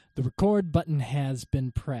The record button has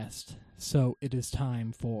been pressed, so it is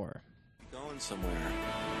time for... Going somewhere.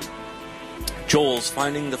 Joel's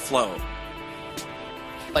Finding the Flow.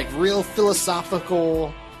 Like real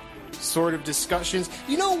philosophical sort of discussions.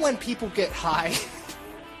 You know when people get high?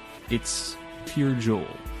 It's pure Joel.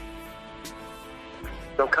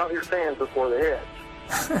 Don't count your fans before they hit.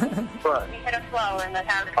 But You hit a flow in the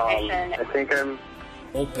conversation. I think I'm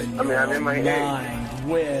Open I'm in my head.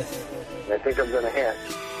 mind with I think I'm gonna hit.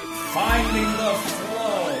 Finding the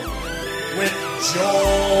Flow with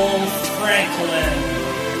Joel Franklin.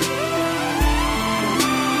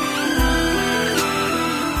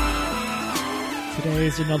 Today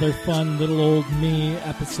is another fun little old me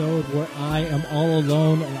episode where I am all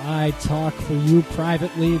alone and I talk for you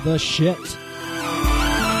privately the shit.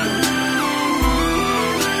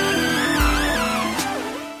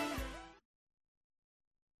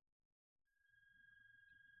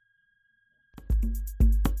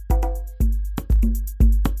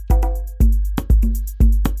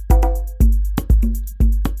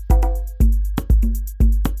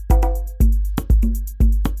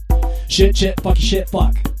 Shit, shit, fuck, shit,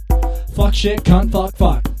 fuck. Fuck, shit, cunt, fuck,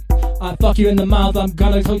 fuck. I fuck you in the mouth, I'm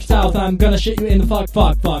gonna take you south, I'm gonna shit you in the fuck,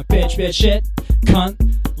 fuck, fuck. Bitch, bitch, shit, cunt,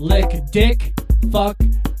 lick, dick, fuck,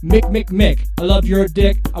 mick. I love your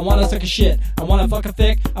dick, I wanna suck a shit, I wanna fuck a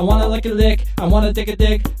thick, I wanna lick a lick, I wanna dick a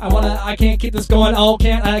dick, I can't keep this going,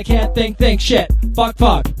 I can't think, shit, fuck,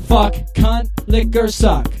 cunt, lick or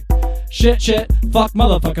suck. Shit, fuck,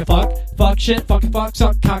 motherfucker, fuck, shit, fuck,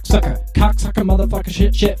 suck, cocksucker,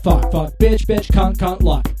 motherfucker, shit, fuck, bitch, cunt,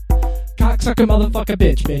 luck, cocksucker, motherfucker,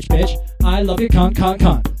 bitch, I love you, cunt,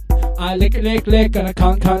 I lick, gonna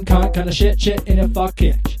cunt, gonna shit, in a fuck,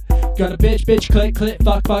 itch, gonna bitch, click,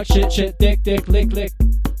 fuck, shit, dick, lick,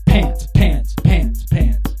 pants,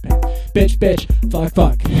 bitch,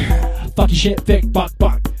 fuck your shit, thick,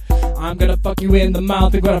 fuck. I'm gonna fuck you in the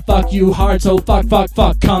mouth, I'm gonna fuck you hard, so fuck,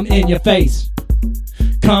 come in your face.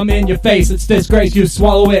 Come in your face, it's disgrace, you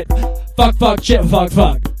swallow it. Fuck, shit, fuck.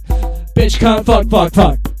 Bitch, cunt,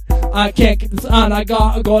 fuck. I can't get this on, I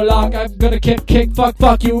gotta go along, I'm gonna kick,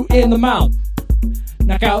 fuck you in the mouth.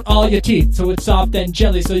 Knock out all your teeth, so it's soft and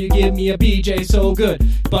jelly, so you give me a BJ so good.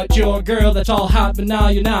 But you're a girl that's all hot, but now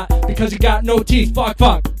you're not, because you got no teeth, fuck.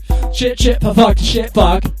 Shit,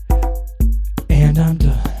 fuck. And I'm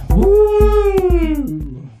done.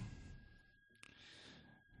 Woo!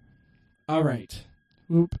 Alright.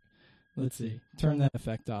 Whoop. Let's see. Turn that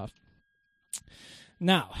effect off.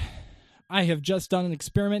 Now, I have just done an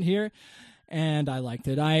experiment here, and I liked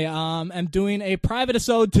it. I am doing a private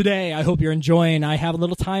episode today. I hope you're enjoying. I have a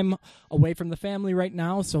little time away from the family right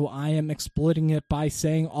now, so I am exploiting it by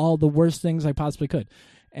saying all the worst things I possibly could.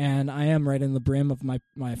 And I am right in the brim of my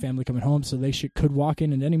family coming home, so they could walk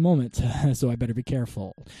in at any moment, so I better be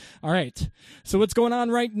careful. All right, so what's going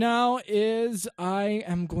on right now is I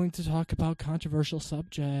am going to talk about controversial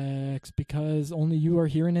subjects, because only you are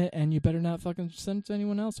hearing it, and you better not fucking send it to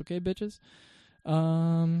anyone else, okay, bitches?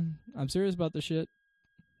 I'm serious about this shit,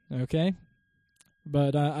 okay?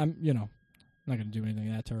 But I'm not going to do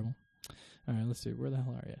anything that terrible. All right, let's see, where the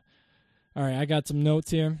hell are you? All right, I got some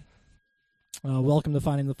notes here. Welcome to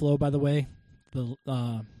Finding the Flow, by the way. The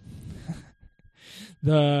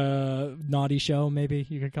naughty show, maybe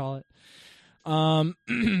you could call it. All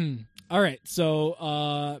right,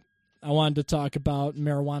 so I wanted to talk about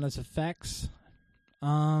marijuana's effects.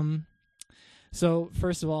 So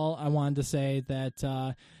first of all, I wanted to say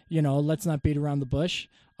that let's not beat around the bush.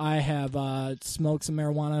 I have smoked some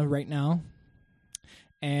marijuana right now,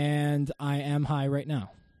 and I am high right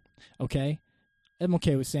now. Okay, I'm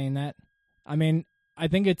okay with saying that. I mean, I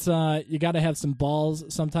think it's you got to have some balls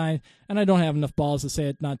sometimes, and I don't have enough balls to say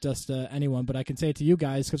it not just to anyone, but I can say it to you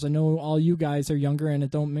guys because I know all you guys are younger and it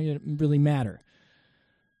don't really matter.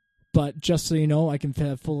 But just so you know, I can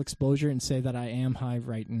have full exposure and say that I am high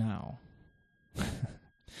right now.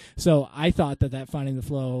 So I thought that Finding the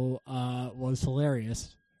Flow was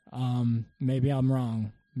hilarious. Maybe I'm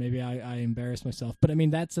wrong. Maybe I embarrassed myself. But, I mean,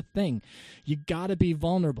 that's the thing. You got to be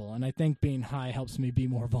vulnerable, and I think being high helps me be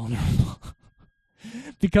more vulnerable.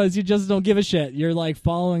 Because you just don't give a shit. You're, like,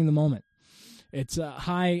 following the moment. It's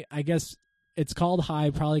high, I guess it's called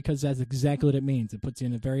high probably because that's exactly what it means. It puts you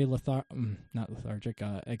in a very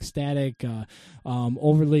ecstatic,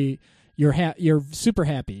 overly, you're super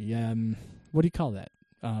happy. What do you call that?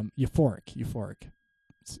 Euphoric.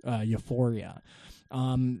 Euphoria.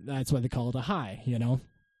 That's why they call it a high,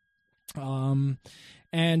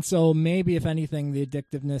 And so maybe, if anything, the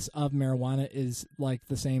addictiveness of marijuana is like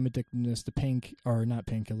the same addictiveness to not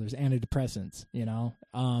painkillers, antidepressants, you know?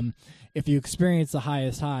 If you experience the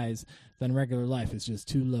highest highs, then regular life is just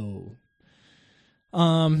too low.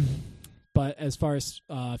 But as far as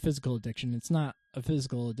physical addiction, it's not a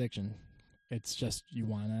physical addiction. It's just you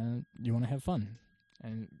wanna have fun.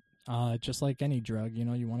 And just like any drug, you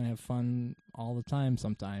know, you want to have fun all the time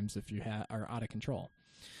sometimes if you are out of control.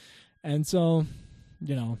 And so,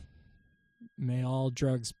 you know, may all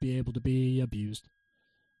drugs be able to be abused.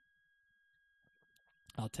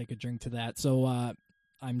 I'll take a drink to that. So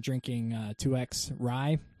I'm drinking 2X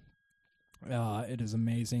Rye. It is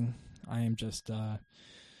amazing. I am just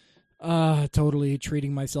totally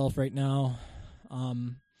treating myself right now.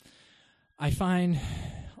 I find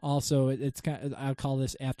also it's kind of, I'll call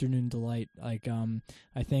this afternoon delight. Like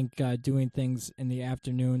I think doing things in the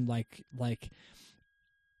afternoon, like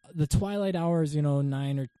the twilight hours, you know,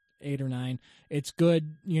 9 or 8 or 9, it's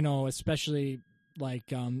good, you know, especially like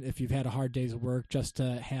if you've had a hard day's work, just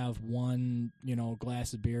to have one, you know,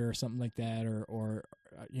 glass of beer or something like that, or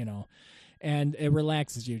you know, and it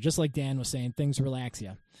relaxes you. Just like Dan was saying, things relax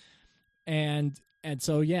you. And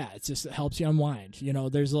so, yeah, it just helps you unwind. You know,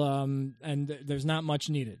 there's there's not much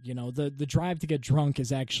needed. You know, the drive to get drunk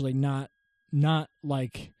is actually not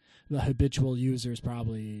like the habitual user's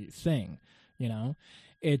probably thing. You know,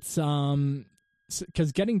 it's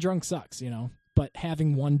because getting drunk sucks. You know, but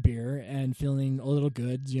having one beer and feeling a little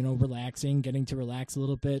good, you know, relaxing, getting to relax a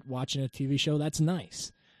little bit, watching a TV show, that's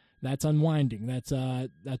nice. That's unwinding. That's a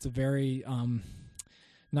very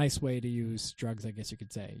nice way to use drugs, I guess you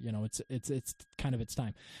could say. You know, it's kind of its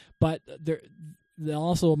time. But there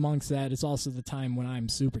also amongst that, it's also the time when I'm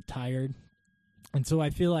super tired. And so I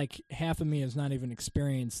feel like half of me has not even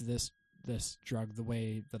experienced this drug the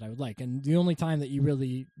way that I would like. And the only time that you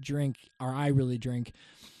really drink, or I really drink,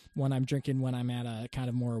 when I'm drinking when I'm at a kind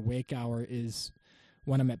of more awake hour, is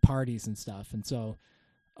when I'm at parties and stuff. And so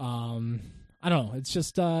I don't know, it's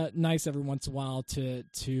just nice every once in a while to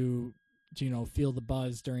you know, feel the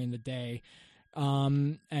buzz during the day,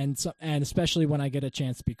 and especially when I get a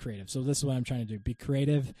chance to be creative. So this is what I'm trying to do: be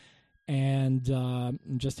creative, and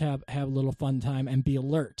just have a little fun time and be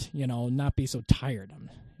alert. You know, not be so tired.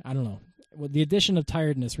 I don't know. Well, the addition of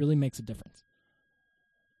tiredness really makes a difference.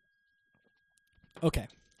 Okay,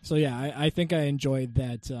 so yeah, I think I enjoyed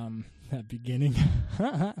that that beginning.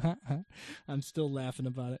 I'm still laughing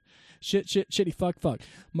about it. Shitty fuck,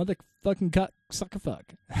 motherfucking cuck, sucker fuck.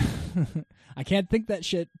 I can't think that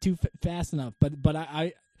shit too fast enough, but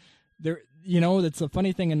I there, you know, that's the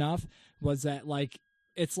funny thing enough was that, like,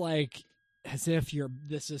 it's like as if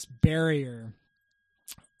this barrier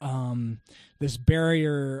around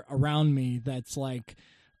me that's like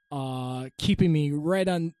keeping me right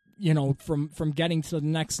on, you know, from getting to the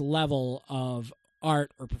next level of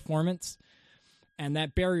art or performance. And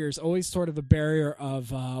that barrier is always sort of a barrier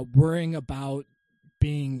of worrying about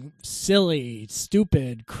being silly,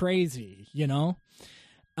 stupid, crazy, you know,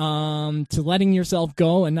 to letting yourself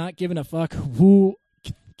go and not giving a fuck who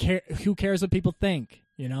cares what people think,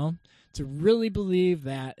 you know. To really believe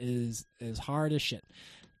that is hard as shit.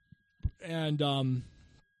 And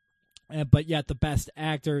but yet the best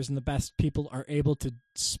actors and the best people are able to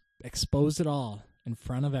expose it all in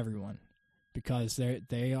front of everyone because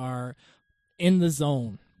they are in the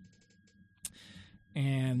zone.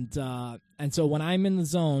 And so when I'm in the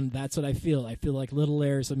zone, that's what I feel. I feel like little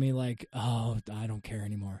layers of me like, oh, I don't care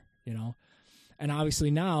anymore, you know? And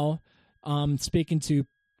obviously now, speaking to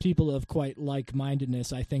people of quite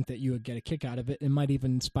like-mindedness, I think that you would get a kick out of it. It might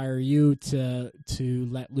even inspire you to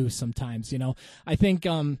let loose sometimes, you know? I think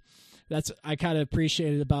that's I kind of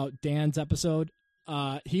appreciated about Dan's episode.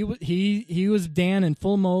 He was Dan in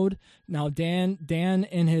full mode. Now Dan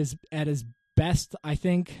at his best, I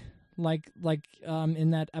think, like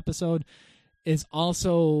in that episode, is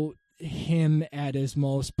also him at his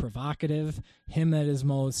most provocative, him at his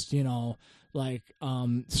most, you know, like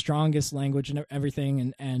strongest language and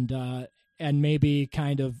everything, and maybe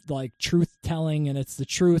kind of like truth telling, and it's the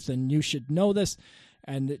truth, and you should know this,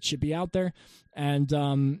 and it should be out there, and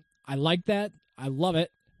I like that. I love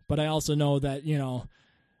it, but I also know that, you know,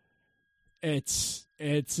 it's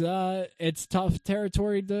tough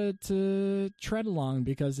territory to tread along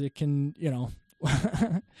because it can, you know,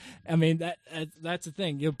 I mean that's the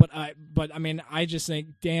thing. But I mean, I just think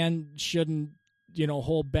Dan shouldn't, you know,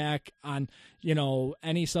 hold back on, you know,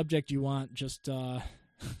 any subject you want. Just I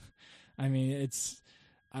mean,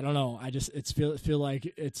 I don't know. I just feel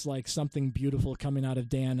like it's like something beautiful coming out of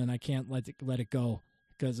Dan, and I can't let it go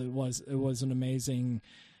because it was an amazing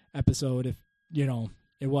episode. If you know,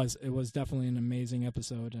 It was definitely an amazing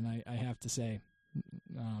episode, and I have to say,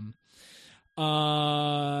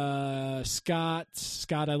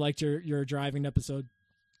 Scott, I liked your driving episode.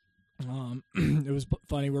 It was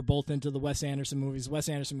funny. We're both into the Wes Anderson movies. Wes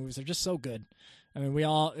Anderson movies are just so good. I mean, we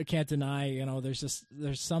all can't deny, there's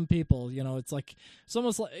some people, it's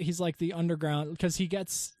almost like he's like the underground, because he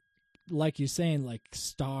gets, like you're saying, like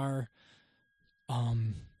star-studded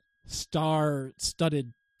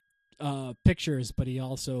pictures, but he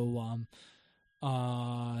also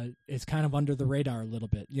is kind of under the radar a little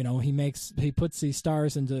bit. He puts these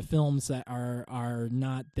stars into films that are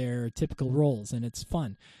not their typical roles, and it's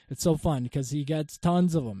fun. It's so fun because he gets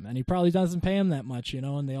tons of them, and he probably doesn't pay them that much,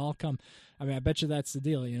 and they all come. I mean, I bet you that's the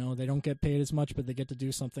deal. They don't get paid as much, but they get to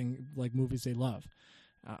do something like movies they love.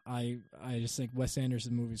 I just think Wes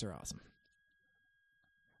Anderson movies are awesome.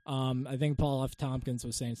 I think Paul F. Tompkins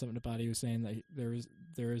was saying something about it. He was saying that there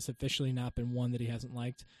has officially not been one that he hasn't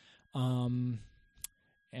liked. And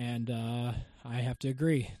I have to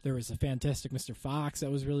agree. There was a fantastic Mr. Fox that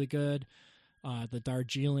was really good. The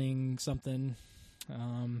Darjeeling something.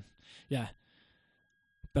 Yeah.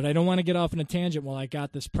 But I don't want to get off on a tangent while I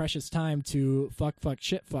got this precious time to fuck,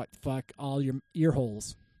 shit, fuck all your ear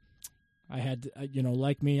holes. I had,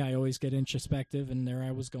 like me, I always get introspective, and there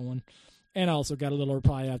I was going. And I also got a little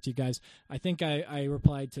reply out to you guys. I think I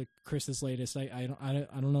replied to Chris's latest. I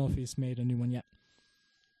don't know if he's made a new one yet.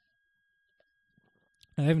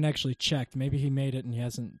 I haven't actually checked. Maybe he made it and he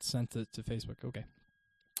hasn't sent it to Facebook. Okay.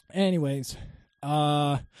 Anyways,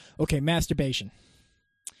 okay, masturbation.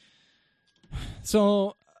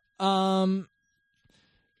 So, let's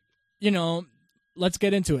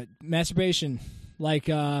get into it. Masturbation,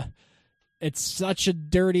 it's such a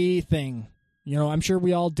dirty thing. I'm sure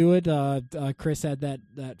we all do it. Chris had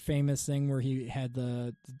that famous thing where he had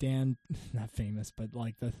the Dan, not famous, but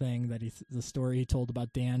like the thing that the story he told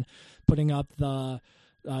about Dan putting up the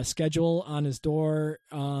schedule on his door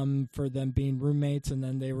for them being roommates, and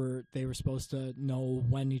then they were supposed to know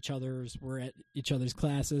when each others were at each other's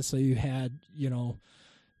classes, so you had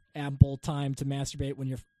ample time to masturbate when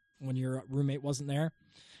your roommate wasn't there.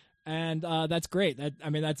 And that's great.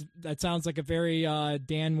 That sounds like a very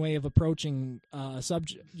Dan way of approaching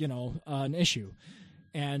subject, an issue,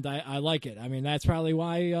 and I like it. I mean, that's probably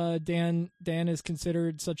why Dan is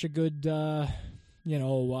considered such a good, that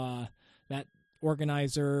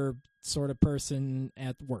organizer sort of person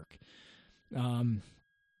at work.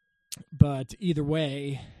 But either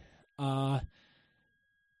way,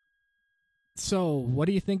 so what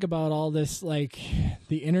do you think about all this, like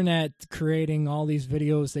the internet creating all these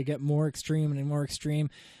videos? They get more extreme and more extreme.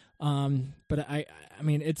 But I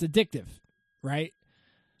mean, it's addictive, right?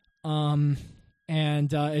 And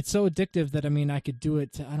it's so addictive that, I could do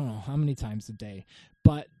it I don't know how many times a day.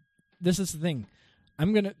 But this is the thing.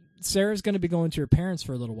 Sarah's going to be going to her parents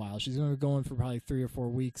for a little while. She's going to be going for probably 3 or 4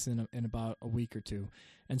 weeks in about a week or two.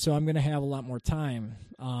 And so I'm going to have a lot more time.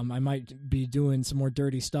 I might be doing some more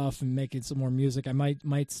dirty stuff and making some more music. I might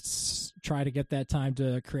try to get that time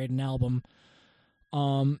to create an album.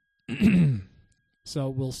 So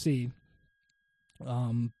we'll see.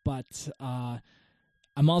 But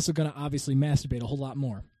I'm also going to obviously masturbate a whole lot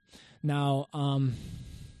more. Now,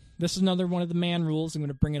 this is another one of the man rules. I'm going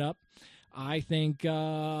to bring it up. I think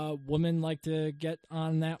women like to get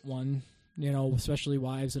on that one, especially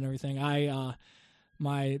wives and everything.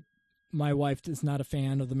 My wife is not a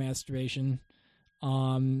fan of the masturbation.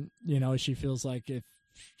 She feels like if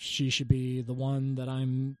she should be the one that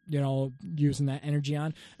I'm, using that energy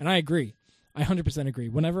on. And I agree. I 100% agree.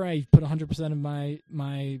 Whenever I put 100% of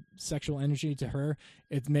my sexual energy to her,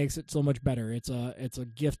 it makes it so much better. It's a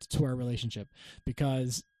gift to our relationship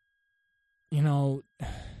because,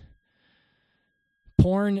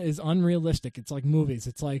 porn is unrealistic. It's like movies.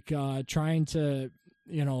 It's like trying to,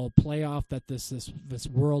 play off that this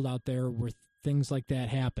world out there where things like that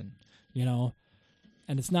happen,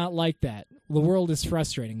 and it's not like that. The world is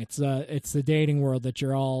frustrating. It's the dating world that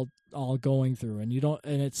you're all going through, and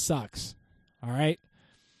it sucks. All right.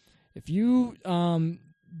 If you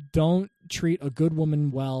don't treat a good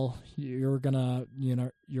woman well, you're gonna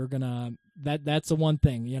that's the one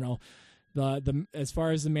thing, the as far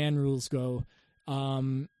as the man rules go.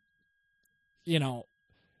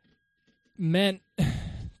 Men,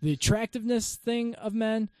 the attractiveness thing of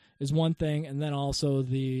men is one thing, and then also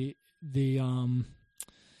the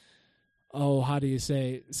how do you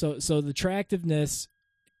say? So the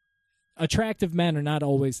attractive men are not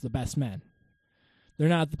always the best men. They're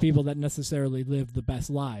not the people that necessarily live the best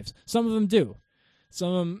lives. Some of them do.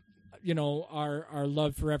 Some of them, are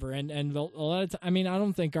loved forever. And a lot of I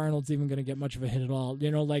don't think Arnold's even going to get much of a hit at all.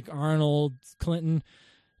 Like Arnold, Clinton,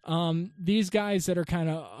 these guys that are kind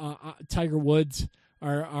of Tiger Woods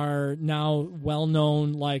are now well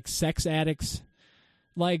known like sex addicts.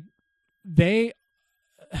 Like they,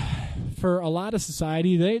 for a lot of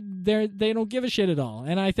society, they don't give a shit at all,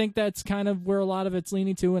 and I think that's kind of where a lot of it's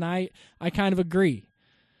leaning to, and I kind of agree.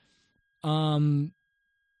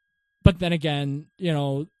 But then again,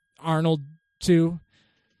 Arnold too.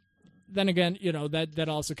 Then again, that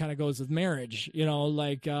also kind of goes with marriage.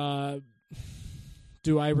 Like,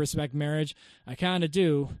 do I respect marriage? I kind of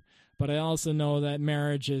do, but I also know that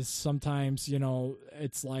marriage is sometimes,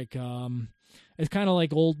 it's like, it's kind of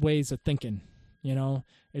like old ways of thinking.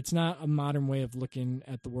 It's not a modern way of looking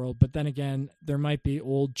at the world. But then again, there might be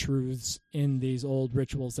old truths in these old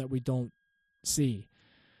rituals that we don't see.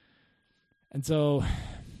 And so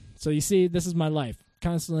you see, this is my life.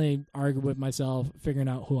 Constantly argue with myself, figuring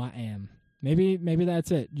out who I am. Maybe that's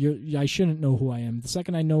it. I shouldn't know who I am. The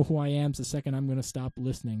second I know who I am is the second I'm going to stop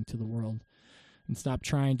listening to the world and stop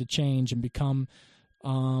trying to change and become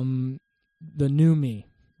the new me,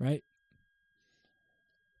 right?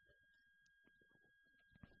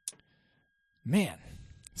 Man.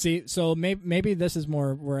 See, so maybe this is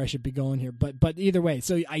more where I should be going here, but either way,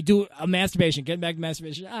 so I do a masturbation. Getting back to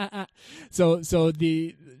masturbation, So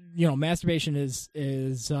the masturbation is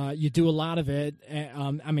you do a lot of it.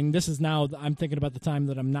 I mean, this is now I'm thinking about the time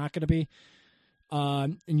that I'm not going to be,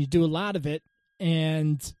 and you do a lot of it,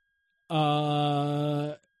 and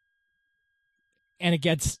it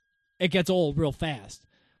gets old real fast.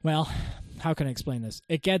 Well, how can I explain this?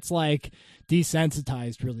 It gets like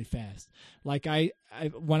desensitized really fast. Like I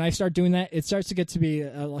when I start doing that, it starts to get to be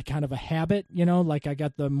like kind of a habit, like I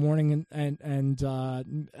got the morning and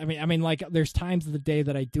I mean like there's times of the day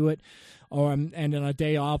that I do it, and on a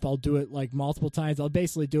day off I'll do it like multiple times. I'll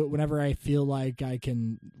basically do it whenever I feel like I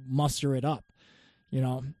can muster it up,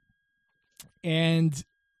 and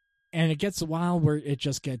it gets a while where it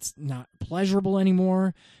just gets not pleasurable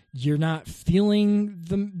anymore. You're not feeling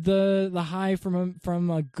the high from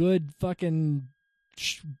a good fucking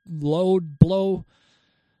load blow.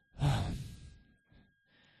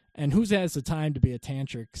 And who has the time to be a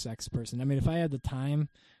tantric sex person? I mean, if I had the time,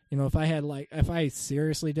 if I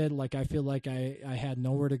seriously did, like, I feel like I had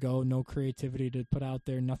nowhere to go, no creativity to put out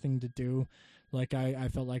there, nothing to do. Like I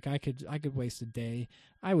felt like I could waste a day.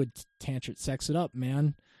 I would tantric sex it up,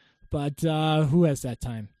 man. But who has that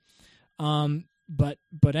time?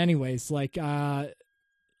 But anyways, like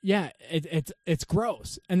yeah, it's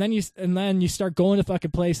gross. And then you start going to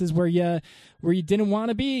fucking places where you didn't want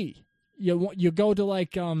to be. You go to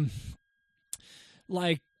like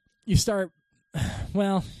you start,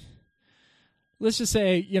 well, let's just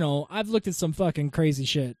say, I've looked at some fucking crazy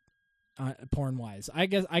shit porn wise. I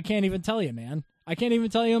guess I can't even tell you, man. I can't even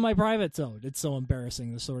tell you in my private zone. It's so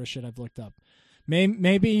embarrassing, the sort of shit I've looked up.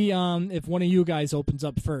 Maybe if one of you guys opens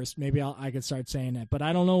up first, maybe I could start saying that. But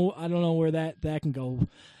I don't know where that can go.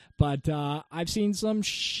 But I've seen some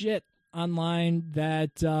shit online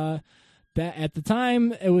that at the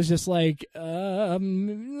time it was just like,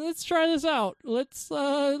 let's try this out. Let's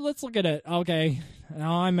look at it. Okay,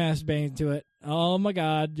 now I'm masturbating to it. Oh my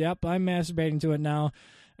god, yep, I'm masturbating to it now.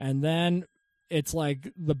 And then it's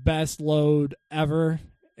like the best load ever.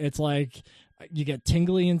 It's like you get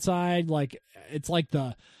tingly inside, like it's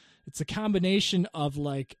a combination of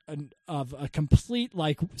like of a complete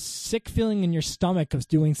like sick feeling in your stomach of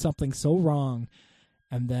doing something so wrong,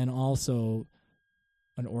 and then also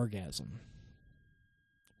an orgasm.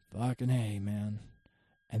 Fucking hey, man.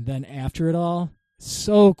 And then after it all,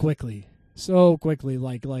 so quickly,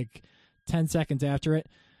 like 10 seconds after it,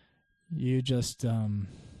 you just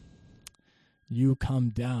you come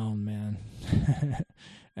down, man.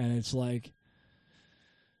 And it's like,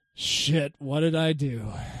 shit, what did I do?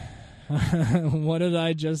 What did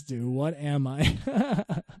I just do? What am I?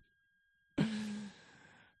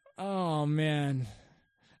 Oh, man.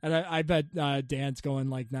 And I bet Dan's going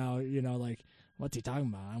like now, like, what's he talking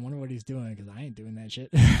about? I wonder what he's doing, because I ain't doing that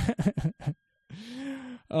shit.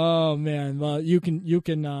 Oh, man. Well, you can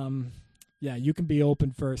be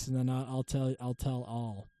open first, and then I'll tell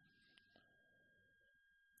all.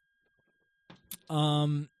 I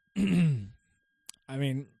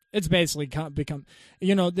mean, it's basically become,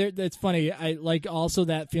 it's funny. I like also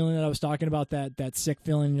that feeling that I was talking about, that sick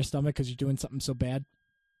feeling in your stomach because you're doing something so bad.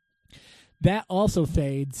 That also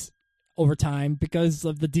fades over time because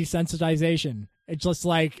of the desensitization. It's just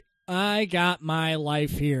like, I got my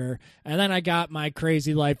life here, and then I got my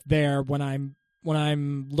crazy life there when I'm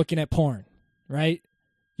looking at porn, right?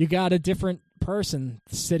 You got a different person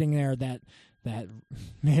sitting there that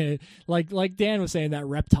like Dan was saying, that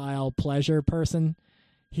reptile pleasure person.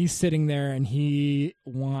 he's sitting there and he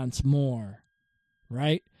wants more,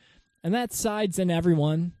 right? And that sides in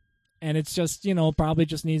everyone. And it's just, probably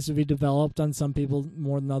just needs to be developed on some people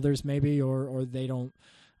more than others, maybe, or they don't.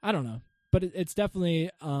 I don't know. But it's definitely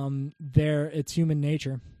there. It's human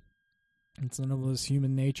nature. It's one of those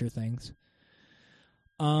human nature things.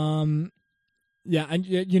 Yeah, and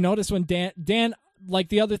you notice when Dan, like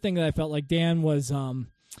the other thing that I felt like Dan was,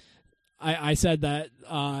 I said that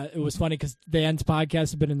it was funny because Dan's podcast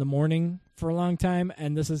had been in the morning for a long time,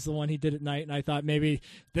 and this is the one he did at night, and I thought maybe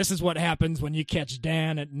this is what happens when you catch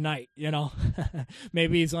Dan at night,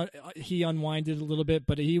 Maybe he unwinded a little bit,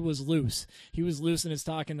 but he was loose. He was loose in his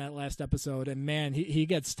talk in that last episode, and man, he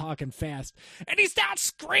gets talking fast. And he starts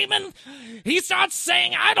screaming. He starts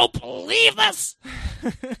saying, "I don't believe this."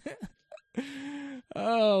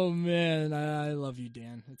 Oh, man, I love you,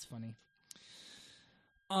 Dan. It's funny.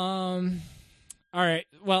 All right.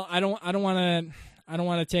 Well, I don't want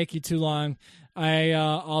to take you too long. I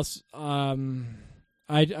also I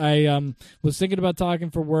was thinking about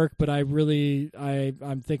talking for work, but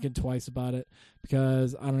I'm thinking twice about it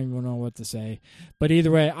because I don't even know what to say. But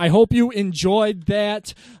either way, I hope you enjoyed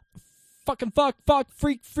that fucking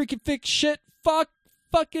freaking fix shit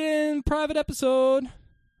fucking private episode.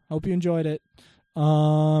 Hope you enjoyed it.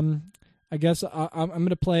 I guess I'm going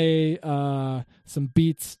to play some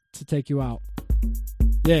beats to take you out.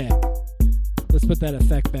 Yeah. Let's put that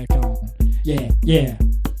effect back on. Yeah.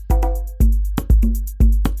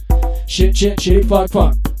 Shit, shitty, fuck.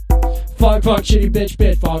 Fuck, shitty, bitch,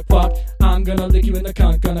 fuck. I'm gonna lick you in the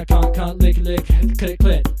cunt, lick, click,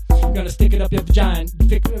 clit. I'm gonna stick it up your vagina,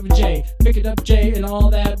 pick it up J in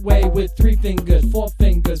all that way with 3 fingers, 4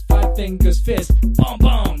 fingers, 5 fingers, fist,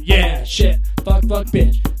 boom, yeah, shit, fuck,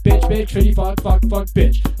 bitch, shitty, fuck,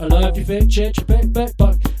 bitch. I love you, fit, shit,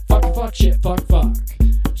 fuck, shit, fuck,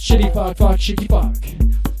 shitty, fuck, shitty,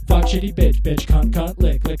 fuck, shitty, bitch, cunt,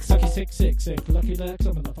 lick, sucky, sick, lucky legs,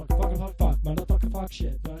 motherfucker, fuck, motherfucker, fuck,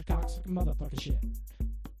 shit, cocksucker, motherfucker, shit.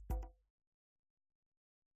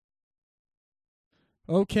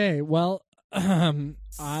 Okay, well, I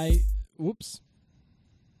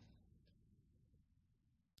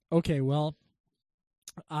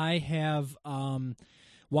have,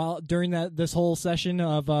 while during this whole session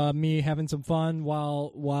of me having some fun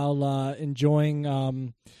while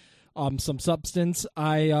enjoying some substance,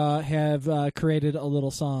 I have created a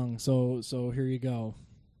little song. So here you go.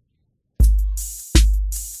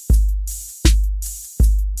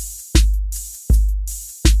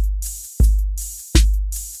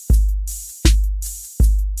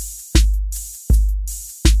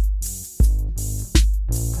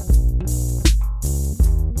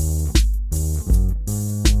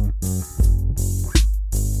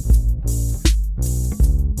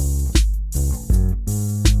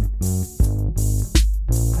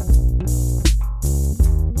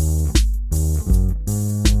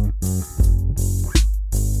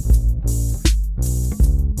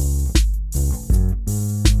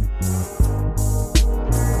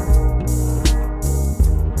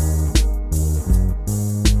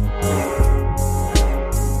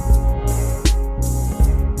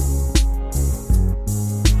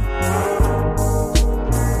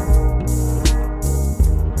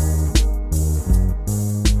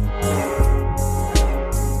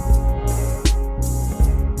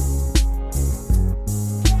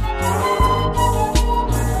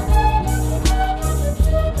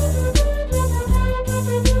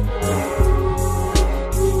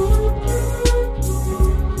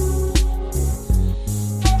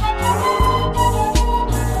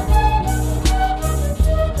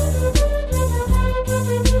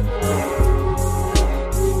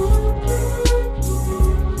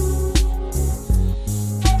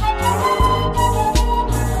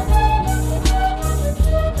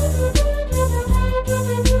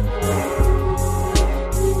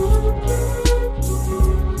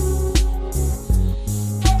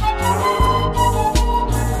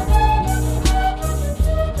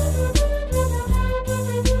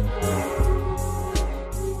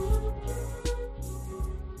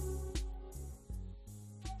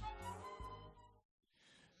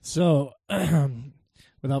 So,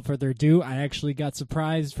 without further ado, I actually got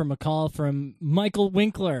surprised from a call from Michael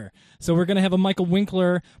Winkler. So we're going to have a Michael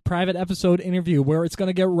Winkler private episode interview where it's going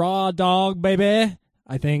to get raw, dog, baby.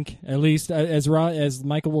 I think, at least as raw as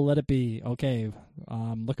Michael will let it be. Okay,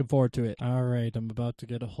 looking forward to it. All right, I'm about to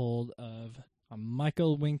get a hold of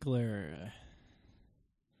Michael Winkler.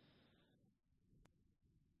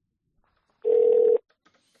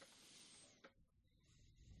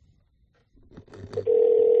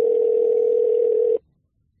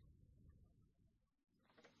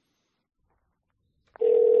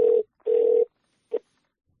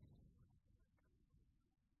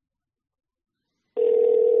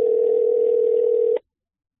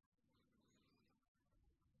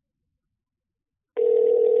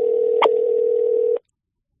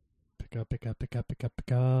 Pick up. Hey,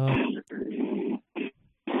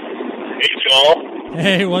 Joel.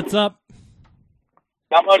 Hey, what's up?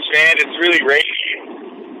 Not much, man. It's really rainy.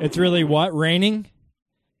 It's really what? Raining?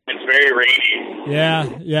 It's very rainy. Yeah.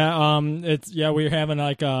 We're having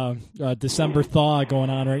like a December thaw going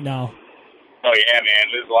on right now. Oh, yeah, man.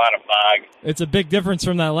 There's a lot of fog. It's a big difference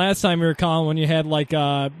from that last time we were calling when you had like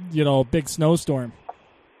big snowstorm.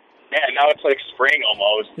 Yeah, now it's like spring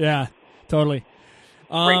almost. Yeah, totally.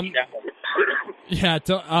 Breaking down. Yeah.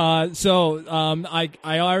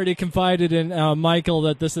 I already confided in Michael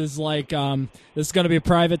that this is like this is going to be a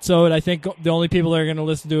private sode. I think the only people that are going to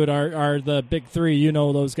listen to it are the big three. You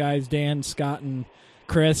know those guys, Dan, Scott, and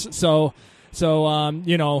Chris. So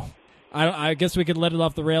I guess we could let it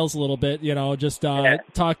off the rails a little bit. Just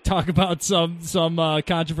talk about some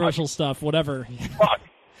controversial stuff, whatever. Fuck.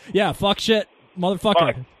 Yeah, fuck shit,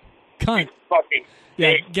 motherfucker, Fuck. cunt. Fucking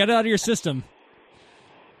Yeah, dick. get it out of your system.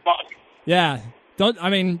 Fuck. Yeah.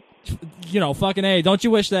 Fucking A. Don't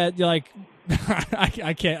you wish that you're like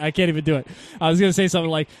I can't even do it. I was gonna say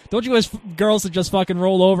something like, don't you wish girls would just fucking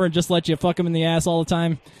roll over and just let you fuck them in the ass all the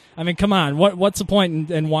time? I mean, come on. What's the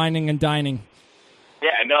point in whining and dining?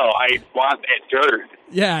 Yeah, no, I want that dirt.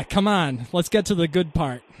 Yeah, come on. Let's get to the good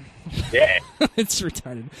part. Yeah. It's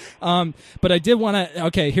retarded. But I did want to.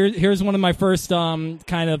 Okay, here's one of my first kind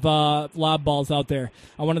of lob balls out there.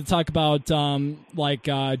 I wanted to talk about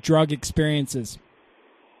drug experiences.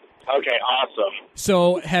 Okay, awesome.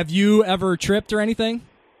 So, have you ever tripped or anything?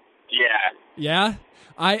 Yeah. Yeah.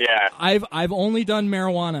 I've only done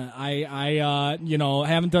marijuana. I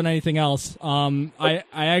haven't done anything else. I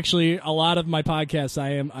actually, a lot of my podcasts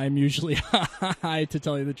I'm usually high, to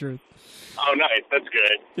tell you the truth. Oh, nice. That's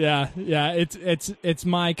good. Yeah. It's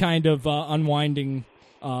my kind of unwinding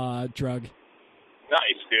drug.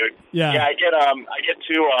 Nice, dude. Yeah. Yeah, I get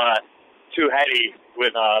too heady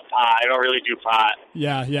with pot. I don't really do pot.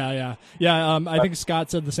 Yeah. I think Scott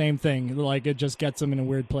said the same thing. Like, it just gets him in a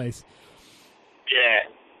weird place. Yeah.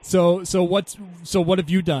 So what have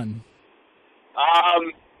you done?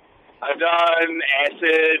 I've done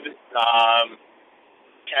acid,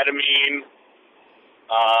 ketamine.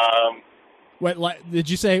 What'd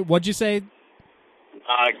you say? Ketamine,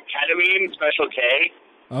 Special K.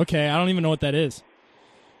 Okay, I don't even know what that is.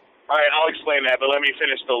 All right, I'll explain that, but let me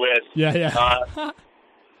finish the list. Yeah.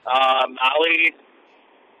 Molly,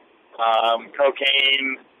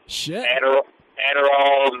 cocaine, Shit.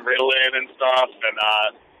 Adderall and Ritalin and stuff, and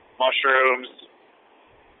mushrooms.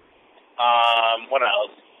 What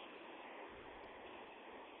else?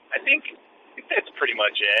 I think that's pretty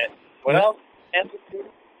much it. What else?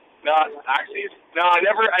 No, oxys. No, I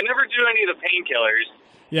never do any of the painkillers.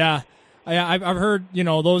 Yeah, I've heard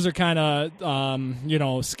those are kind of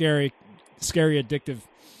scary addictive.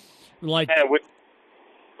 Like with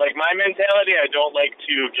my mentality, I don't like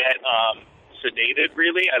to get sedated.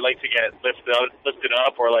 Really, I like to get lifted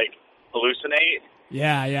up or like hallucinate.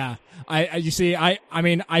 Yeah. You see, I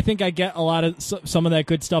mean, I think I get a lot of some of that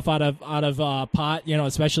good stuff out of pot.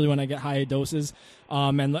 Especially when I get high doses,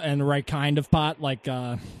 and the right kind of pot, like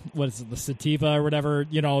what is it, the sativa or whatever.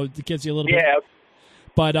 It gives you a little bit.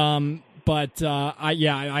 But I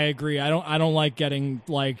agree. I don't like getting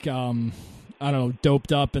like I don't know,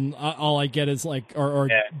 doped up, and all I get is like or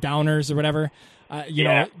downers or whatever.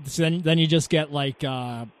 So then you just get like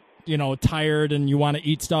tired and you want to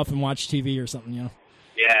eat stuff and watch TV or something.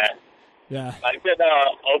 Yeah. I did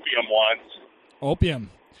opium once.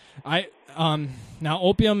 Opium. Now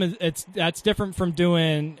opium that's different from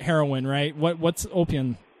doing heroin, right? What's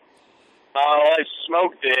opium? I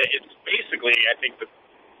smoked it. It's basically, I think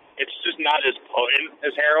it's just not as potent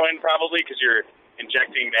as heroin, probably, because you're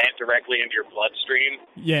injecting that directly into your bloodstream.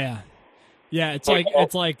 Yeah. It's like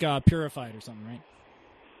purified or something, right?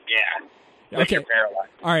 Yeah. Okay. You're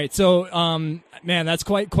paralyzed. All right. So, man, that's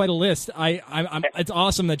quite a list. I'm it's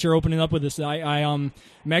awesome that you're opening up with this. I'm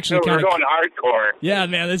actually we're going hardcore. Yeah,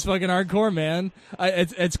 man, that's fucking hardcore, man.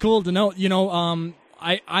 It's cool to know.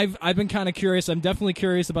 I've been kind of curious. I'm definitely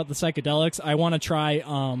curious about the psychedelics. I want to try.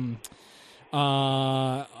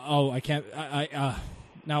 I can't.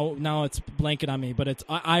 Now it's blanking on me, but it's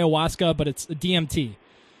ayahuasca, but it's DMT.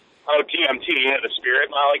 Oh, DMT, yeah, the spirit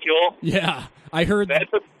molecule. Yeah, I heard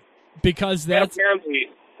because that's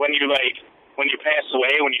apparently when you pass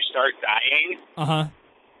away, when you start dying.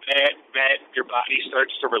 That your body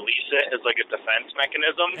starts to release it as like a defense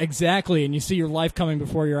mechanism. Exactly, and you see your life coming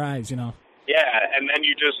before your eyes. Yeah, and then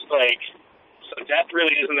you just so death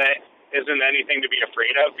really isn't anything to be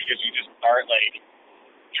afraid of, because you just start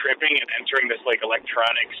tripping and entering this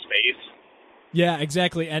electronic space. Yeah,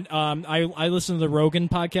 exactly. And I listen to the Rogan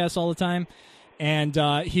podcast all the time, And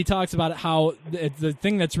he talks about how the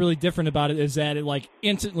thing that's really different about it is that it like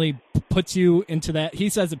instantly puts you into that. He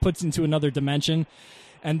says it puts you into another dimension,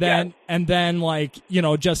 and then like, you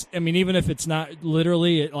know, just, I mean, even if it's not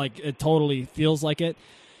literally, it totally feels like it.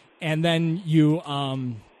 And then you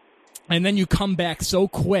come back so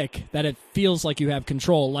quick that it feels like you have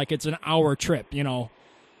control, like it's an hour trip, you know.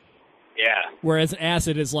 Yeah. Whereas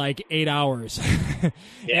acid is like 8 hours.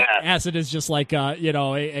 Yeah. Acid is just like, you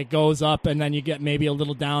know, it goes up and then you get maybe a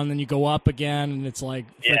little down, and then you go up again, and it's like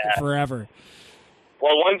forever.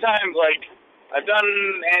 Well, one time, like, I've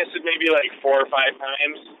done acid maybe like 4 or 5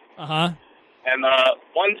 times. Uh-huh. And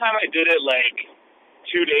one time I did it like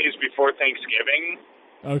 2 days before Thanksgiving.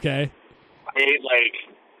 Okay. I ate like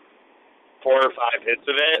 4 or 5 hits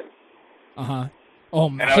of it. Uh-huh. Oh,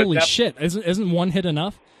 holy shit. Isn't one hit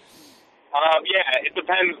enough? Yeah, it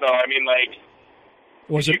depends though. I mean, like,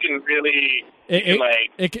 you can really,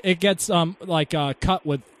 it gets cut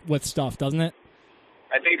with stuff, doesn't it?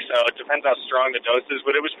 I think so. It depends how strong the dose is,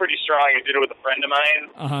 but it was pretty strong. I did it with a friend of mine.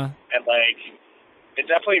 Uh-huh. And like, it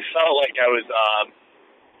definitely felt like I was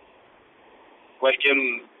like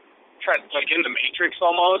in the Matrix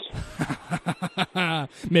almost.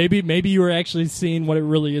 Maybe you were actually seeing what it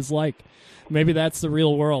really is like. Maybe that's the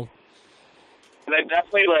real world. And I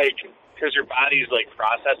definitely, like, because your body's like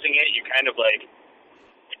processing it, you kind of like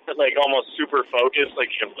almost super focused,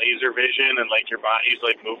 like you have laser vision, and like your body's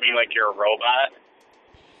like moving like you're a robot.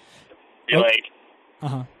 Like,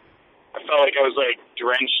 uh-huh. I felt like I was like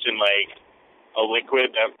drenched in like a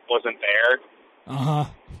liquid that wasn't there. Uh-huh.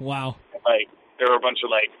 Wow. Like, there were a bunch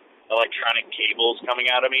of like electronic cables coming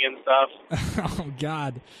out of me and stuff. Oh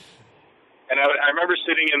God. And I remember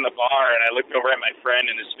sitting in the bar, and I looked over at my friend,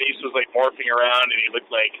 and his face was like morphing around, and he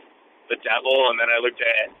looked like the devil. And then I looked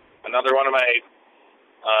at another one of my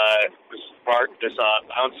this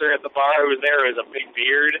bouncer at the bar who was there, who has a big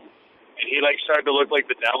beard, and he like started to look like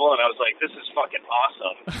the devil, and I was like, "This is fucking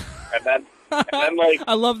awesome." And then like,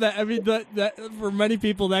 I love that. I mean, that for many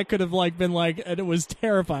people that could have like been like, and it was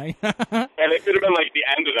terrifying. And it could have been like the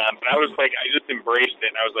end of them, but I was like, I just embraced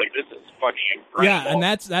it, and I was like, "This is fucking incredible." Yeah, and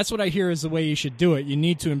that's what I hear is the way you should do it. You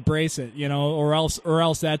need to embrace it, you know, or else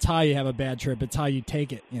that's how you have a bad trip. It's how you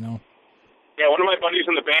take it, you know. Yeah, one of my buddies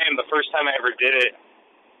in the band, the first time I ever did it,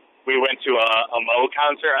 we went to a Mo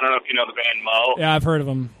concert. I don't know if you know the band Mo. Yeah, I've heard of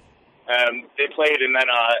them. They played, and then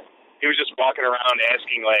he was just walking around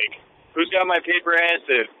asking, like, "Who's got my paper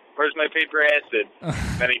acid? Where's my paper acid?"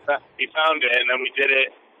 Then he found it, and then we did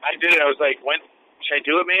it. I did it. I was like, "When should I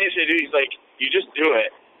do it, man? Should I do it?" He's like, "You just do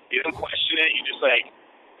it. You don't question it. You just like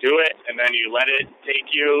do it, and then you let it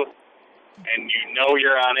take you, and you know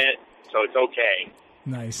you're on it, so it's okay."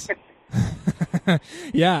 Nice.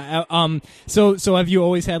 Yeah. So have you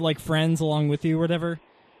always had like friends along with you or whatever?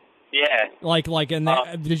 Yeah. Like, and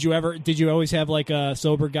did you always have like a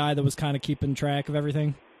sober guy that was kind of keeping track of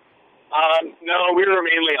everything? No, we were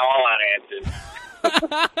mainly all on acid.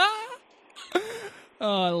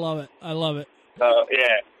 Oh, I love it.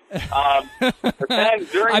 Yeah. But then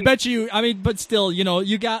during, I bet you. I mean, but still, you know,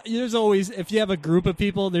 there's always, if you have a group of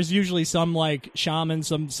people, there's usually some like shaman,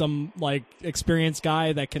 some like experienced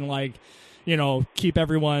guy that can like, you know, keep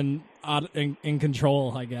everyone in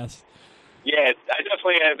control, I guess. Yeah, I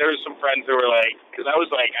definitely had. There was some friends who were like, because I was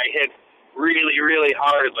like, I hit really, really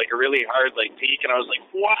hard, like a really hard like peak, and I was like,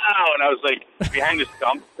 wow, and I was like behind this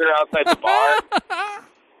dumpster outside the bar.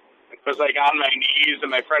 I was like on my knees, and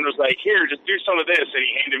my friend was like, "Here, just do some of this," and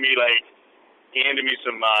he handed me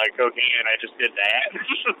some cocaine, and I just did that.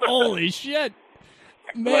 Holy shit,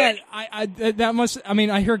 man! That must. I mean,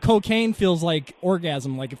 I hear cocaine feels like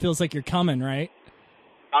orgasm, like it feels like you're coming, right?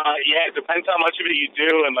 Yeah, it depends how much of it you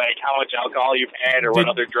do, and like how much alcohol you've had, or what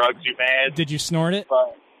other drugs you've had. Did you snort it?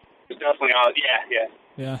 But it's definitely all.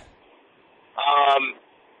 Yeah.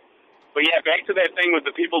 But yeah, back to that thing with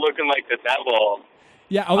the people looking like the devil.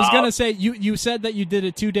 Yeah, I was gonna say you said that you did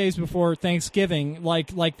it 2 days before Thanksgiving.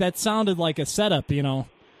 Like that sounded like a setup, you know.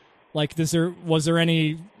 Like, was there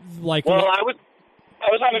any like? Well, I was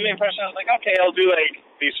under the impression, I was like, okay, I'll do like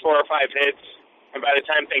these 4 or 5 hits, and by the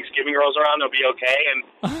time Thanksgiving rolls around, I'll be okay. And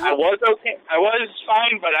I was okay. I was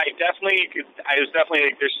fine, but I was definitely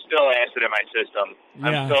like, there's still acid in my system.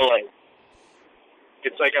 Yeah. I'm still like,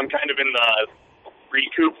 it's like I'm kind of in the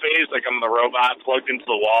recoup phase, like I'm the robot plugged into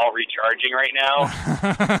the wall recharging right now.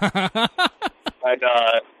 But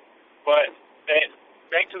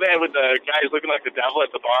back to that with the guys looking like the devil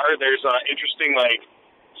at the bar, there's an interesting like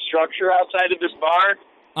structure outside of this bar.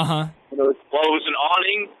 Well, it was an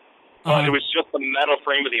awning, but it was just the metal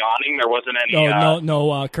frame of the awning. There wasn't any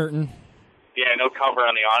no curtain. Yeah, no cover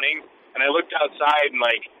on the awning. And I looked outside, and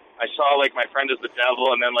like I I saw like my friend as the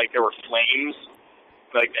devil, and then like there were flames,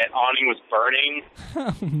 like that awning was burning.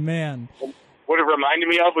 Oh, man. What it reminded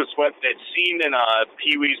me of was what that scene in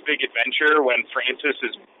Pee-wee's Big Adventure when Francis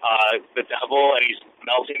is the devil and he's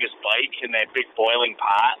melting his bike in that big boiling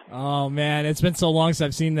pot. Oh man, it's been so long since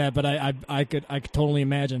I've seen that, but I could totally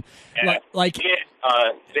imagine. Yeah.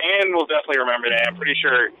 Dan will definitely remember that. I'm pretty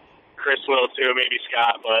sure Chris will too, maybe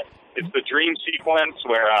Scott. But it's the dream sequence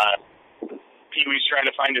where Pee-wee's trying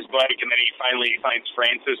to find his bike, and then he finally finds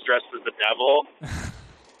Francis dressed as the devil,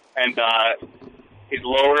 and he's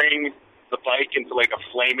lowering the bike into like a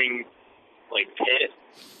flaming like pit.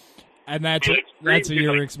 And that's your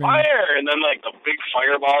experience. Fire! And then like the big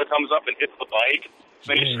fireball comes up and hits the bike.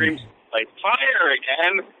 Then he screams like fire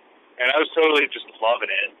again, and I was totally just loving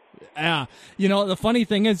it. Yeah, you know the funny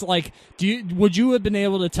thing is, like, would you have been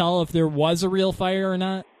able to tell if there was a real fire or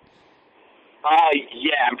not?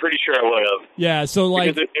 Yeah, I'm pretty sure I would have. Yeah, so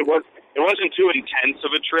like because it wasn't too intense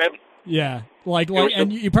of a trip. Yeah,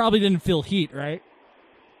 and you probably didn't feel heat, right?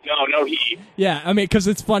 No heat. Yeah, I mean, because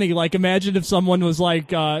it's funny. Like, imagine if someone was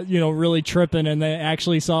like, really tripping, and they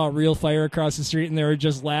actually saw a real fire across the street, and they were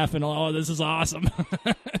just laughing. Oh, this is awesome.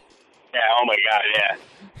 Yeah. Oh my God. Yeah.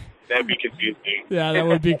 That'd be confusing. Yeah, that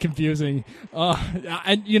would be confusing.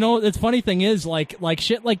 And the funny thing is, like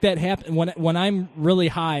shit like that happen when I'm really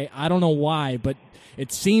high. I don't know why, but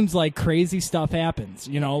it seems like crazy stuff happens.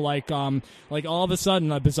 Like all of a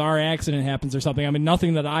sudden a bizarre accident happens or something. I mean,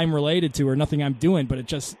 nothing that I'm related to or nothing I'm doing, but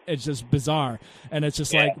it's just bizarre, and it's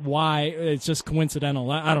just like why? It's just coincidental.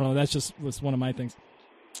 I don't know. That's just was one of my things.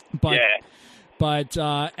 But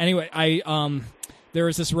anyway, there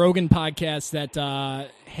was this Rogan podcast that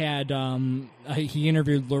had he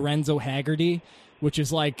interviewed Lorenzo Haggerty, which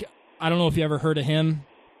is like, I don't know if you ever heard of him,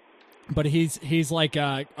 but he's like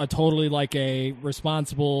a totally like a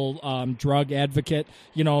responsible drug advocate.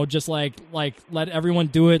 Just like let everyone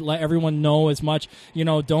do it, let everyone know as much.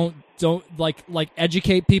 Don't like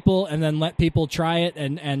educate people and then let people try it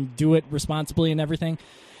and do it responsibly and everything.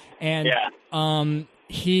 And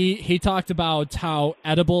he talked about how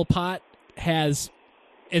edible pot is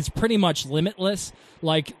pretty much limitless.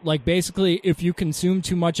 Like basically, if you consume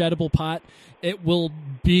too much edible pot, it will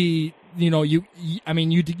be,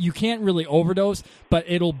 you can't really overdose, but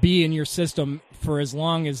it'll be in your system for as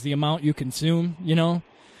long as the amount you consume,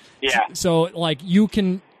 Yeah. So like you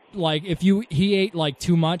can, like if he ate like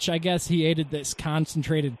too much, I guess he ate this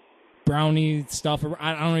concentrated brownie stuff.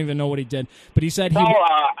 I don't even know what he did, but he said I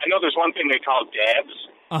know there's one thing they call dabs.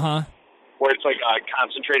 Where it's like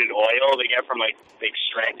concentrated oil they get from they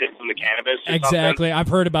extract it from the cannabis. Exactly, something. I've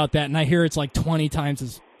heard about that, and I hear it's like 20 times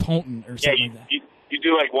as potent or something like that. You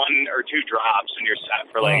do like 1 or 2 drops, and you're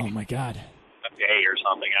set for like oh my God, a day or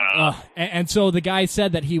something. I don't know. And so the guy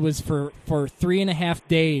said that he was for 3.5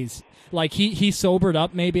 days. Like he sobered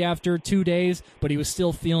up maybe after 2 days, but he was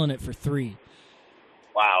still feeling it for 3.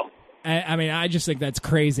 Wow. I mean, I just think that's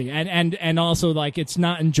crazy, and also like it's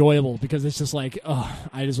not enjoyable because it's just like,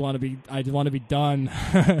 I just want to be done.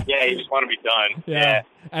 Yeah, you just want to be done. Yeah.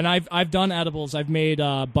 And I've done edibles. I've made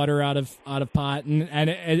butter out of pot, and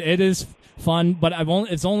it is fun, but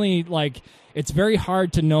it's only like it's very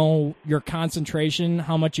hard to know your concentration,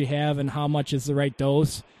 how much you have, and how much is the right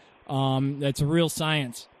dose. It's a real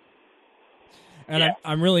science. And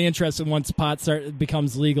I'm really interested once pot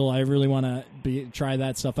becomes legal. I really want to try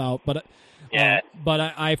that stuff out. But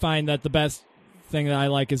I find that the best thing that I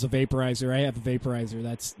like is a vaporizer. I have a vaporizer.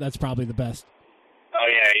 That's probably the best. Oh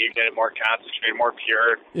yeah, you get it more concentrated, more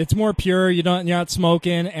pure. It's more pure. You're not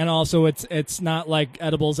smoking, and also it's not like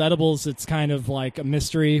edibles. Edibles, it's kind of like a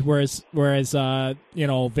mystery. Whereas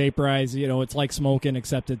vaporize, it's like smoking,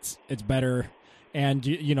 except it's better, and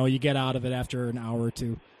you get out of it after an hour or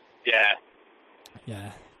two. Yeah.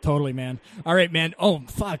 Yeah, totally, man. All right, man. Oh,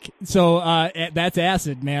 fuck. So that's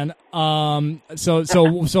acid, man. So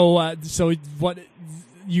what?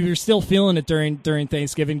 You were still feeling it during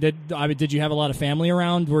Thanksgiving. Did you have a lot of family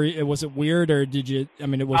around? Was it weird, or did you? I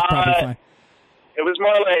mean, it was probably fine. It was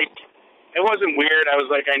more like it wasn't weird. I was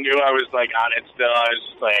like, I knew I was like on it still. I was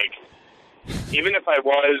just like, even if I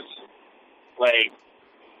was like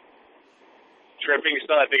tripping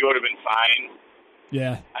still, I think it would have been fine.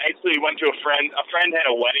 Yeah. I actually went to a friend. A friend had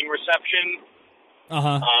a wedding reception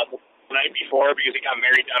the night before because he got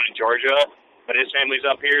married down in Georgia, but his family's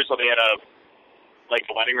up here, so they had a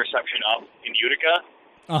wedding reception up in Utica.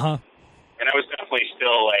 And I was definitely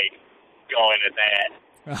still like going at that.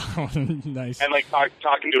 Oh, nice. And like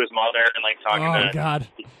talking to his mother and like talking to. Oh God.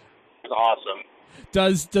 It was awesome.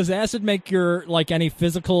 Does acid make your any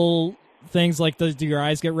physical things do your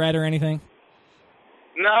eyes get red or anything?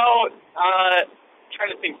 No.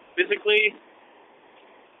 trying to think physically.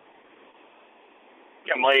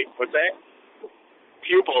 Yeah, what's that?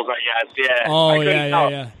 Pupils, I guess. Yeah. Oh, I couldn't yeah.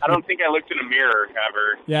 tell. I don't think I looked in a mirror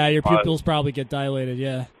ever. Yeah, your pupils probably get dilated.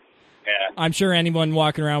 Yeah. Yeah. I'm sure anyone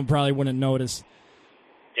walking around probably wouldn't notice.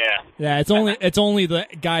 Yeah. Yeah, it's only the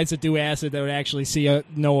guys that do acid that would actually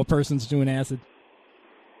know a person's doing acid,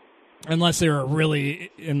 unless they were really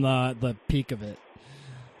in the peak of it.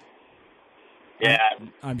 Yeah.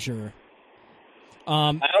 I'm sure.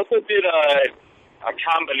 I also did a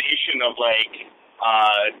combination of like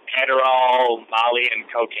Adderall, Molly, and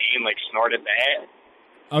cocaine. Like snorted that.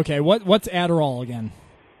 Okay, what's Adderall again?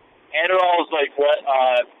 Adderall is like what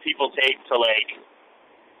people take to like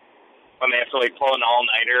when they have to like pull an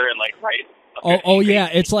all-nighter and like write. Oh yeah,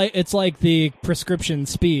 it's like the prescription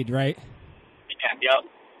speed, right? Yeah.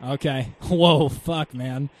 Yep. Okay. Whoa, fuck,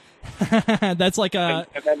 man. That's like a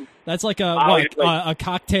a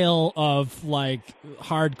cocktail of like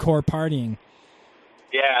hardcore partying.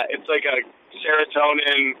 Yeah, it's like a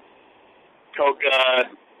serotonin, coca,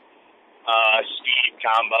 speed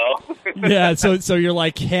combo. Yeah, so you're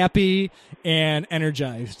like happy and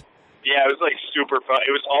energized. Yeah, it was like super fun.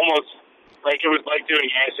 It was almost like it was like doing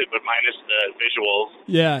acid, but minus the visuals.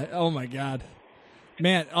 Yeah. Oh my god,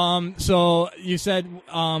 man. So you said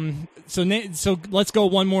so let's go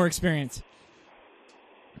one more experience.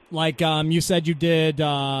 Like you said you did.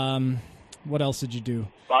 What else did you do?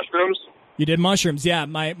 Mushrooms. You did mushrooms, yeah.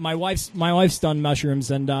 My wife's done mushrooms,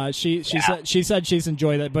 and she said she's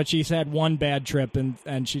enjoyed it, but she's had one bad trip,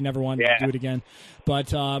 and she never wanted to do it again.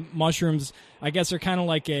 But mushrooms, I guess, are kind of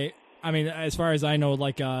like as far as I know,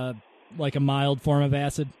 like a mild form of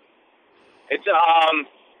acid. It's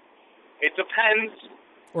it depends.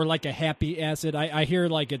 Or like a happy acid. I hear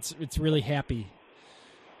like it's really happy.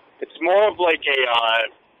 It's more of like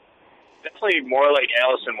definitely more like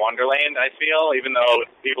Alice in Wonderland, I feel, even though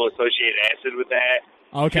people associate acid with that.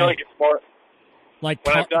 Okay. I feel like it's more like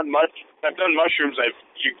when I've done mushrooms,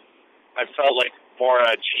 I've felt like more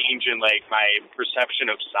a change in like my perception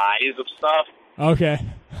of size of stuff. Okay.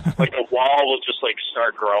 Like a wall will just like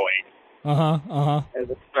start growing. And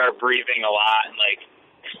start breathing a lot and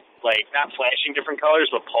like not flashing different colors,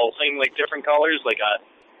 but pulsing like different colors, like a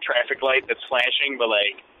traffic light that's flashing, but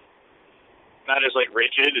like not as like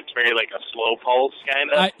rigid. It's very like a slow pulse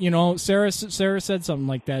kind of. Sarah said something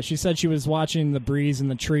like that. She said she was watching the breeze in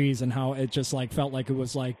the trees and how it just like felt like it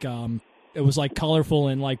was like colorful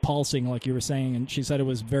and like pulsing, like you were saying. And she said it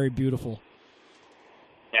was very beautiful.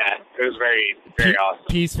 Yeah, it was very very awesome,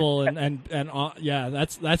 peaceful, and yeah,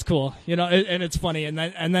 that's cool. And it's funny.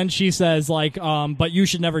 And then she says like, but you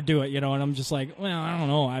should never do it. And I'm just like, well, I don't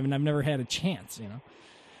know. I've never had a chance. Yeah.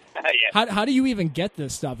 How do you even get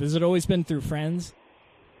this stuff? Has it always been through friends?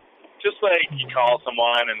 Just like you call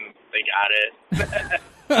someone and they got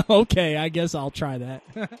it. Okay, I guess I'll try that.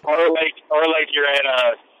 or like you're at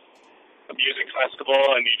a music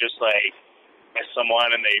festival and you just like miss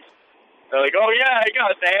someone and they're like, oh yeah, I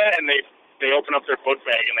got that, and they open up their book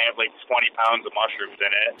bag and they have like 20 pounds of mushrooms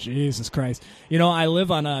in it. Jesus Christ! I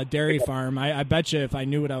live on a dairy farm. I bet you if I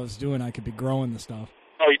knew what I was doing, I could be growing the stuff.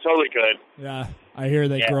 Oh, you totally could. Yeah, I hear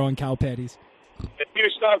they grow in cow patties. They do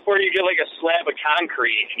stuff where you get like a slab of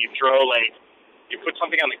concrete and you put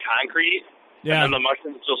something on the concrete, and then the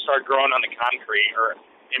mushrooms will start growing on the concrete or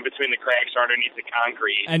in between the cracks or underneath the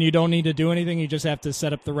concrete. And you don't need to do anything. You just have to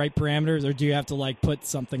set up the right parameters, or do you have to like put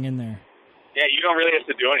something in there? Yeah, you don't really have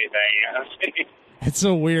to do anything. It's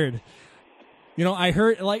so weird. I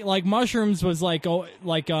heard like mushrooms was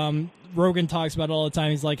Rogan talks about it all the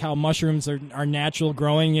time. He's like how mushrooms are natural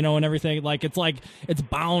growing, and everything. Like it's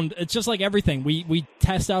bound. It's just like everything. We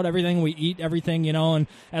test out everything. We eat everything, and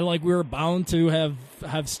like we were bound to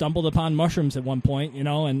have stumbled upon mushrooms at one point,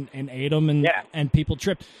 and ate them and people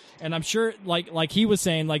tripped. And I'm sure like he was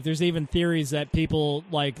saying, like there's even theories that people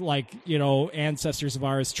like ancestors of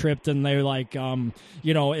ours tripped and they like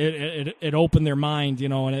it opened their mind,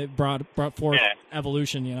 and it brought forth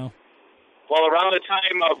evolution, Well, around the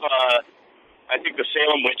time of, I think the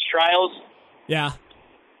Salem witch trials, there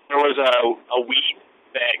was a wheat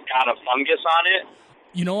that got a fungus on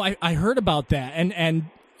it. I heard about that, and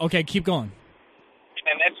okay, keep going.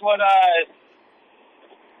 And that's what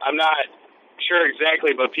I'm not sure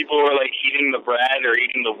exactly, but people were like eating the bread or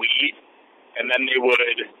eating the wheat, and then they would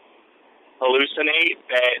hallucinate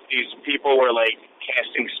that these people were like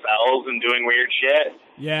casting spells and doing weird shit.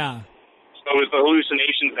 Yeah. So it was the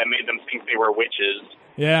hallucinations that made them think they were witches.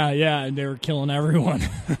 Yeah, and they were killing everyone.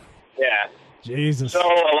 Yeah. Jesus. So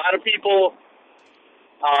a lot of people,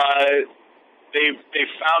 they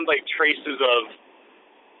found like traces of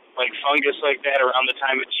like fungus like that around the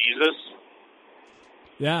time of Jesus.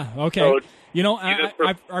 Yeah. Okay. So, you know,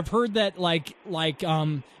 just I've heard that like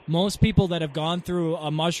most people that have gone through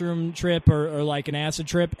a mushroom trip or like an acid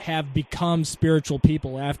trip have become spiritual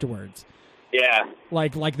people afterwards. yeah.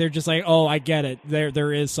 Like they're just like, oh, I get it.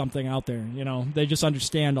 There is something out there. You know, they just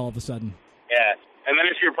understand all of a sudden. Yeah. And then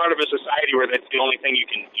if you're part of a society where that's the only thing you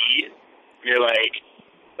can eat, you're like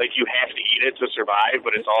you have to eat it to survive,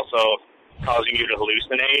 but it's also causing you to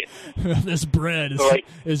hallucinate. This bread So, like,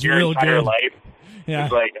 is your real entire good. life Yeah.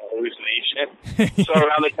 is like a hallucination. So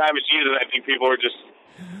around the time of Jesus, I think people were just,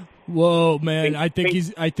 Whoa, man! I think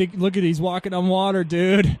look at he's walking on water,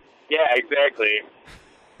 dude. yeah, exactly.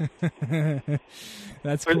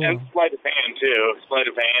 That's But, cool. and sleight of hand, too. Sleight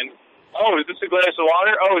of hand. Oh, is this a glass of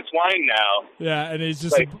water? Oh, it's wine now. Yeah, and it's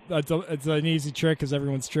just Like- it's an easy trick because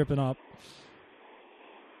everyone's tripping up.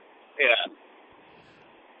 Yeah.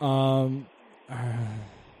 Uh,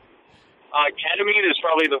 Ketamine is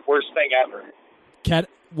probably the worst thing ever. cat.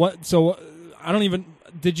 What? So I don't even.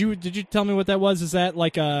 Did you tell me what that was? Is that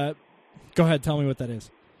like a? Go ahead, tell me what that is.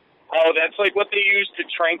 Oh, that's like what they use to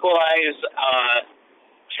tranquilize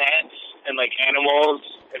cats and like animals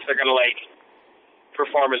if they're gonna like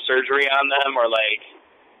perform a surgery on them or like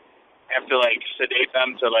have to like sedate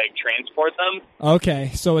them to like transport them.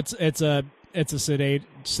 Okay, so it's a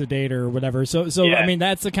sedate or whatever. So Yeah. I mean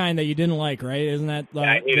that's the kind that you didn't like, right? Isn't that Yeah,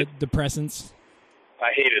 I hate the it. depressants?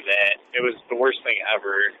 I hated that. It was the worst thing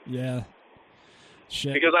ever Yeah.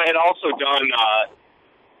 Shit. because I had also done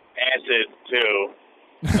acid too.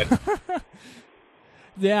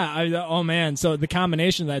 Yeah. Oh man. So the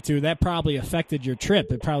combination of that too, that probably affected your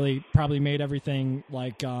trip. It probably made everything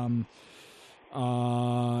like I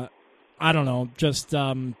don't know, just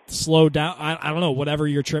slowed down. I don't know, whatever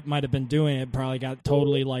your trip might have been doing, it probably got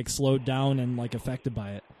totally like slowed down and like affected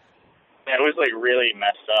by it. It was like really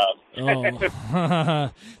messed up.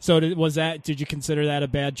 Oh. So did you consider that a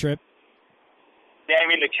bad trip? Yeah, I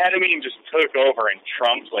mean the ketamine just took over and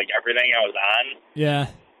trumped like everything I was on. Yeah.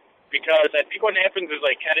 Because I think what happens is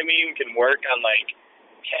like ketamine can work on like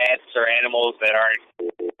cats or animals that aren't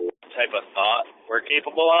the type of thought we're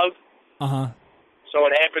capable of. Uh-huh. So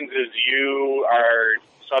what happens is you are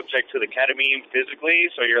subject to the ketamine physically,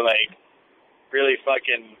 so you're like really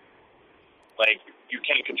fucking like you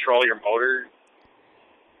can't control your motor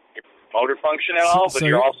function at all, but So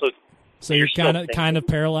you're you're- also So you're still kind of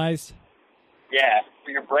paralyzed? yeah,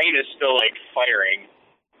 but your brain is still like firing.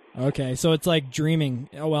 Okay, so it's like dreaming.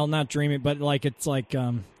 Oh, well, not dreaming, but like it's like I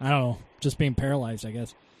don't know, just being paralyzed, I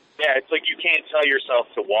guess. Yeah, it's like you can't tell yourself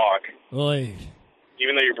to walk. Oy.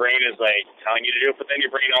 Even though your brain is like telling you to do it, but then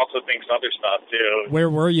your brain also thinks other stuff too. Where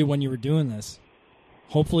were you when you were doing this?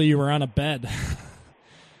 Hopefully you were on a bed.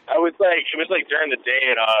 It was like during the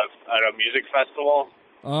day at a music festival.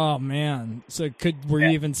 Oh man. So were you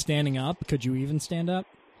Yeah. even standing up? Could you even stand up?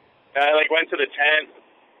 And I like went to the tent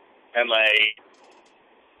and like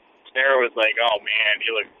Sarah was like, "Oh man,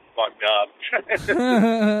 you look fucked up."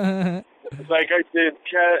 It's like I did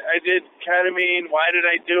ketamine. Why did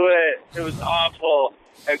I do it? It was awful.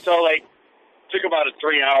 And so like it took about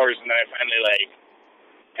 3 hours, and then I finally like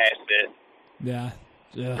passed it. Yeah.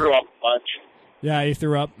 Yeah. Threw up a bunch. Yeah, you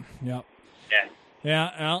threw up. Yep. Yeah.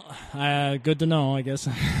 Yeah, well, good to know, I guess.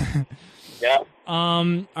 Yeah.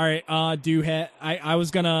 All right, do you have I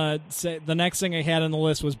was going to say the next thing I had on the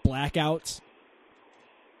list was blackouts.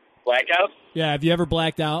 Blackout? Yeah, have you ever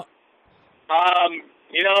blacked out?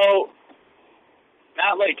 You know,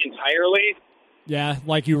 not like entirely. Yeah,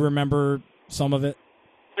 like you remember some of it?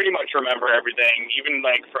 Pretty much remember everything, even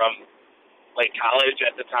like from like college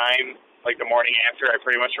at the time, like the morning after. I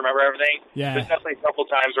pretty much remember everything. Yeah. There's definitely a couple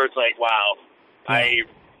times where it's like, wow, Yeah.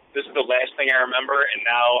 this is the last thing I remember, and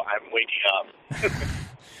now I'm waking up.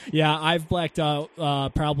 Yeah, I've blacked out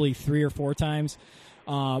probably 3 or 4 times.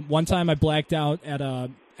 One time I blacked out at a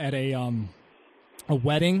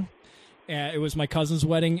wedding. It was my cousin's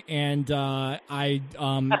wedding, and I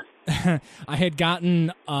I had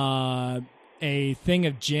gotten a thing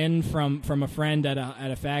of gin from a friend at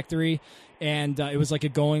a factory, and it was like a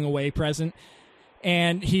going away present.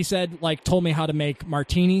 And he said, like, told me how to make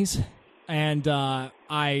martinis, and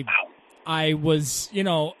I was, you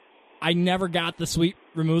know, I never got the sweet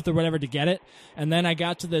vermouth or whatever to get it, and then I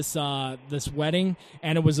got to this wedding,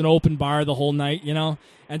 and it was an open bar the whole night, you know,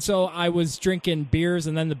 and so I was drinking beers,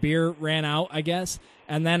 and then the beer ran out, I guess,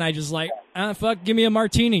 and then I just like, fuck, give me a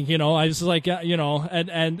martini, you know, I just like, you know,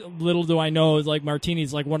 and little do I know, like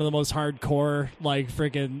martini's like one of the most hardcore like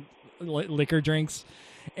freaking liquor drinks.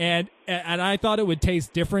 And I thought it would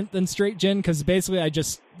taste different than straight gin because basically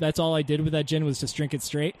that's all I did with that gin was just drink it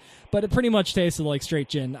straight. But it pretty much tasted like straight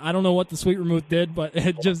gin. I don't know what the sweet vermouth did, but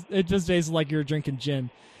it just tasted like you were drinking gin.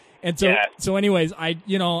 And so anyways, I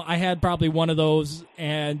had probably one of those,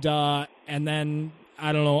 and then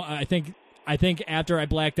I don't know. I think after I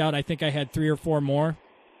blacked out, I think I had 3 or 4 more.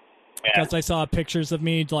 Because I saw pictures of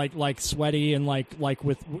me like sweaty and like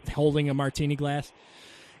with holding a martini glass,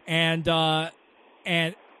 and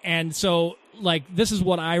so like this is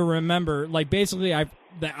what I remember. Like basically, I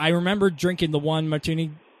remember drinking the one martini,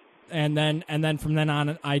 and then from then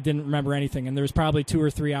on I didn't remember anything. And there was probably 2 or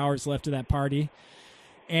 3 hours left of that party,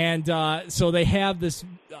 and so they have this,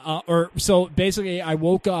 so basically I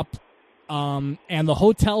woke up, and the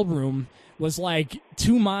hotel room was like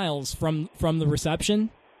 2 miles from the reception.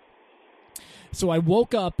 So I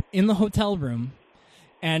woke up in the hotel room,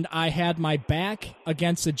 and I had my back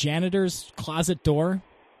against the janitor's closet door.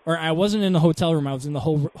 Or I wasn't in the hotel room, I was in the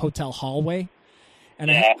whole hotel hallway. And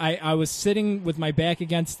I was sitting with my back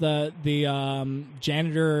against the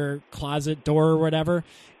janitor closet door or whatever,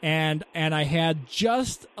 and I had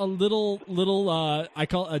just a little I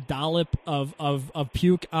call it a dollop of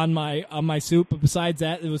puke on my soup, but besides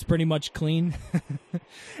that it was pretty much clean.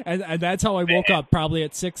 and that's how I woke up, probably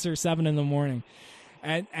at 6 or 7 in the morning.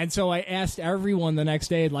 And so I asked everyone the next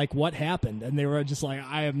day, like, what happened? And they were just like,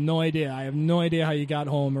 I have no idea. I have no idea how you got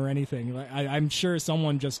home or anything. Like, I'm sure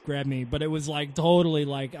someone just grabbed me. But it was, like, totally,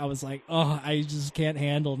 like, I was like, oh, I just can't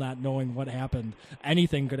handle not knowing what happened.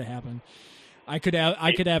 Anything could have happened. I could have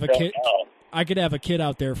a kid. I could have a kid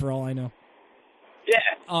out there for all I know. Yeah.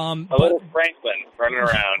 Little Franklin running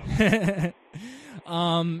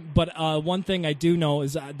around. But one thing I do know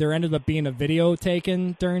is there ended up being a video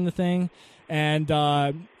taken during the thing. And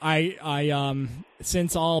I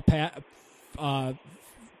since all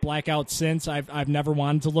blackouts since I've never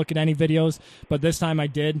wanted to look at any videos, but this time I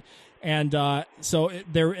did. And so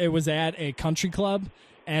it was at a country club,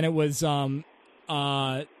 and it was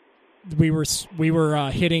we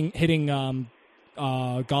were hitting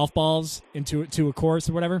golf balls into a course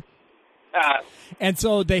or whatever. And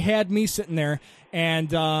so they had me sitting there,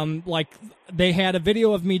 and like they had a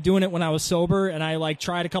video of me doing it when I was sober, and I like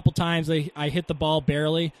tried a couple times. I hit the ball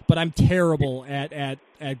barely, but I'm terrible at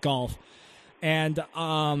golf. And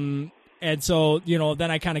so,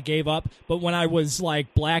 then I kind of gave up. But when I was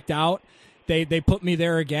like blacked out, they put me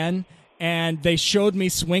there again, and they showed me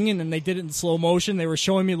swinging, and they did it in slow motion. They were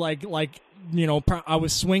showing me like I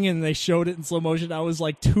was swinging, and they showed it in slow motion. I was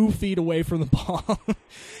like 2 feet away from the ball.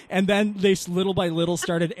 And then they little by little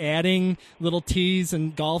started adding little tees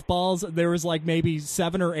and golf balls. There was like maybe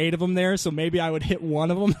 7 or 8 of them there, so maybe I would hit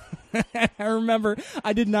one of them. I remember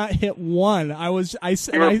I did not hit one. You were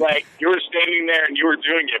standing there and you were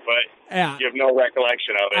doing it, but you have no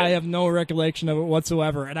recollection of it. I have no recollection of it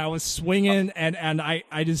whatsoever. And I was swinging, and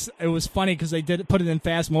it was funny because they did put it in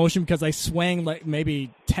fast motion because I swang like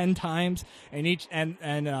maybe 10 times, and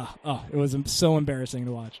it was so embarrassing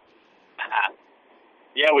to watch.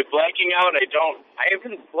 Yeah, with blacking out, I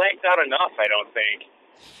haven't blacked out enough, I don't think.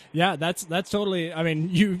 Yeah, that's totally. I mean,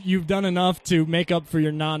 you've done enough to make up for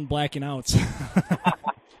your non-blacking outs.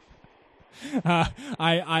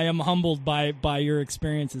 I am humbled by your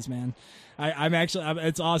experiences, man. I'm actually.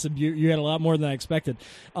 It's awesome. You had a lot more than I expected.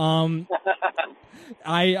 All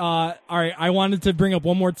right. I wanted to bring up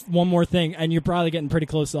one more thing, and you're probably getting pretty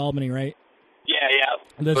close to Albany, right? Yeah.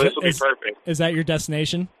 This will be perfect. Is that your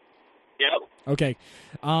destination? Yep. Okay.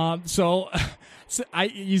 So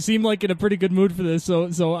you seem like in a pretty good mood for this,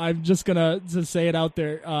 so I'm just gonna say it out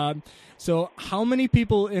there. So how many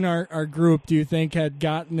people in our group do you think had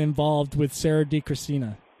gotten involved with Sarah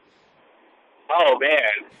DiCristina? Oh man.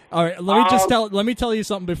 All right, let me tell you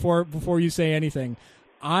something before you say anything.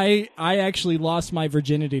 I actually lost my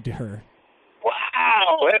virginity to her.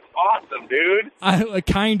 Wow, that's awesome, dude.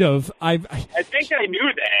 Kind of. I think I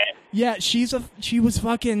knew that. Yeah, she was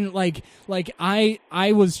fucking like I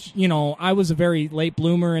was, I was a very late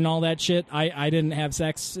bloomer and all that shit. I didn't have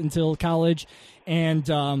sex until college, and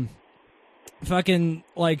fucking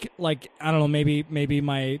like I don't know, maybe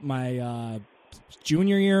my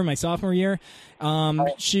junior year, my sophomore year,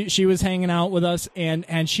 she was hanging out with us,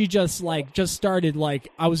 and she just started,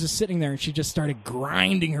 like, I was just sitting there, and she just started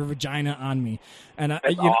grinding her vagina on me, and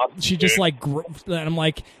she just and I'm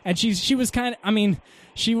like, and she was kind of, I mean,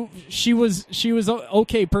 she was an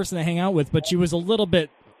okay person to hang out with, but she was a little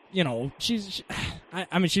bit, she's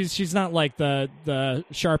not like the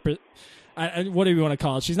sharpest, what do you want to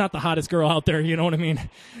call it? She's not the hottest girl out there. You know what I mean?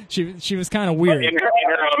 She was kind of weird. In her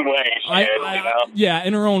own way. Yeah,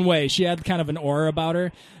 in her own way. She had kind of an aura about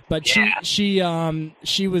her. But she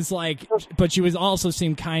was like, but she was also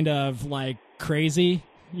seemed kind of like crazy,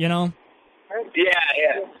 you know?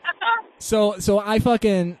 Yeah. So I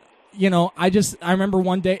fucking, you know, I remember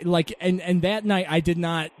one day, like, and that night I did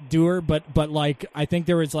not do her, but like, I think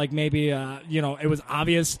there was like maybe, you know, it was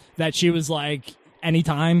obvious that she was like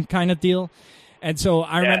anytime kind of deal. And so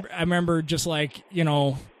I remember just like, you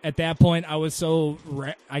know, at that point I was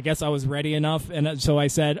I guess I was ready enough. And so I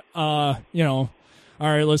said, you know, all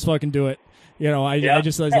right, let's fucking do it. You know, I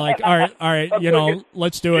just was like, all right, you know,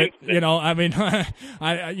 let's do it. You know, I mean,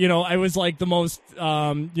 I was like the most,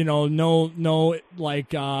 you know, no, like,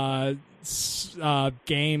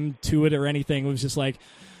 game to it or anything. It was just like,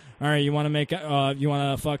 all right, you want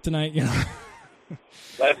to fuck tonight? You know,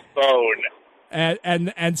 let's bone.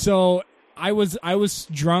 And so I was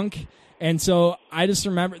drunk. And so I just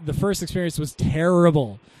remember the first experience was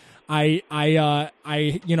terrible. I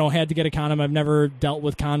you know, had to get a condom. I've never dealt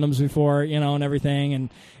with condoms before, you know, and everything.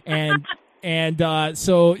 And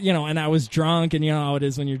so, you know, and I was drunk, and you know how it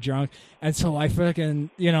is when you're drunk. And so I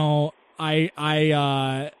fucking, you know,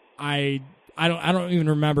 I don't even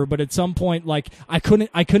remember, but at some point, like, I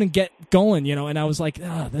couldn't get going, you know, and I was like,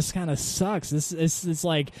 oh, this kind of sucks. This is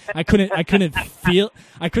like, I couldn't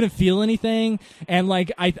feel anything. And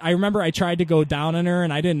like, I remember I tried to go down on her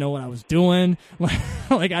and I didn't know what I was doing.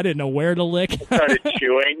 Like, I didn't know where to lick. Started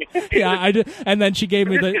chewing. Yeah, I did. And then she gave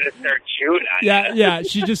me gonna start chewing on yeah.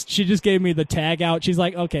 She just gave me the tag out. She's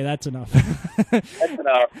like, okay, that's enough. That's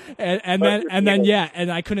enough. And then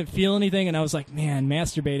I couldn't feel anything. And I was like, man,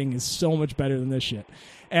 masturbating is so much better than this shit.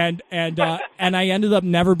 And I ended up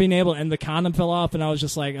never being able, and the condom fell off, and I was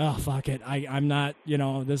just like, oh, fuck it. I'm not, you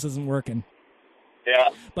know, this isn't working. Yeah.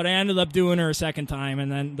 But I ended up doing her a second time,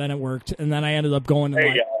 and then it worked. And then I ended up going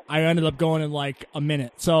in like a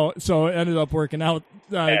minute. So it ended up working out.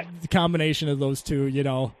 The combination of those two, you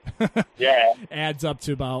know, adds up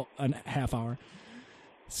to about a half hour.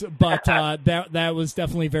 So, but that was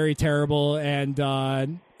definitely very terrible,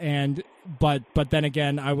 but then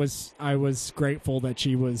again, I was grateful that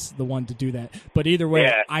she was the one to do that. But either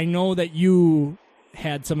way, I know that you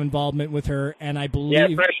had some involvement with her, and I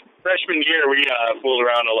believe freshman year we fooled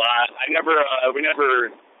around a lot. We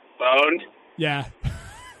never boned. Yeah.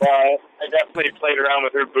 I definitely played around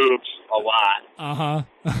with her boobs a lot.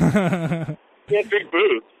 She had big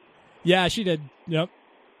boobs. Yeah, she did. Yep.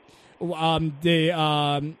 She liked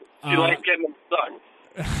getting them sucked.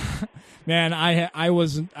 Man, I had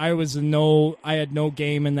no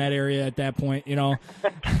game in that area at that point, you know.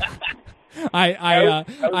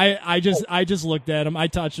 I just looked at him. I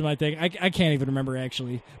touched him. I think I can't even remember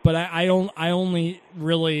actually, but I only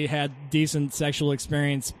really had decent sexual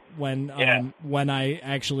experience when I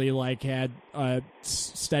actually like had a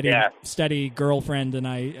steady girlfriend,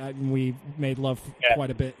 and we made love quite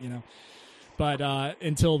a bit, you know. But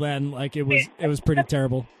until then, like it was pretty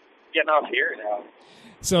terrible. Getting off here now.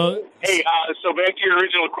 So hey, so back to your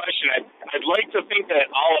original question. I'd like to think that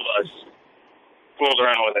all of us fooled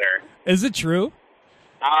around with her. Is it true?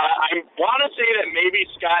 I want to say that maybe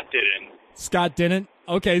Scott didn't. Scott didn't?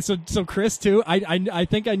 Okay, so Chris too. I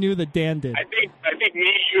think I knew that Dan did. I think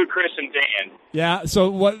me, you, Chris, and Dan. Yeah.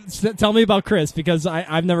 So tell me about Chris, because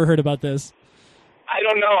I've never heard about this. I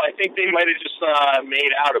don't know. I think they might have just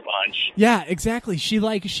made out a bunch. Yeah, exactly.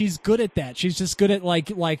 She's good at that. She's just good at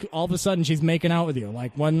like all of a sudden she's making out with you.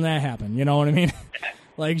 Like, when did that happen? You know what I mean?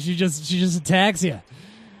 Like she just attacks you.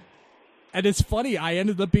 And it's funny. I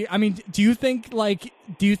ended up being. I mean, do you think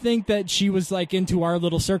that she was like into our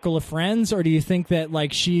little circle of friends, or do you think that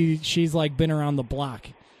like she's like been around the block?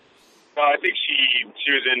 No, I think she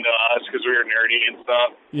was into us because we were nerdy and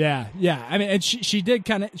stuff. Yeah. I mean, and she did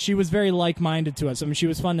she was very like-minded to us. I mean, she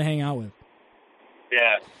was fun to hang out with.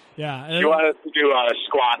 Yeah. She wanted us to do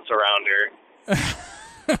squats around her.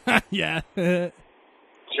 Yeah. Show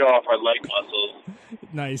off our leg muscles.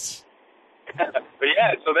 Nice. But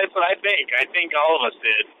yeah, so that's what I think. I think all of us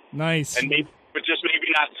did. Nice. And but just maybe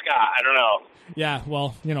not Scott. I don't know. Yeah,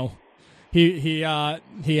 well, you know, he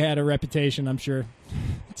had a reputation, I'm sure,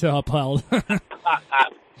 to uphold.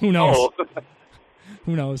 Who knows? Oh.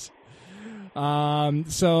 Who knows?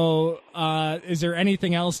 So, is there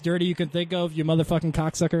anything else dirty you can think of, you motherfucking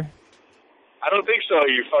cocksucker? I don't think so,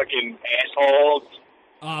 you fucking assholes.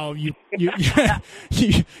 Oh, you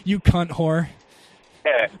cunt whore.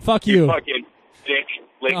 Yeah. Fuck you. Fucking dick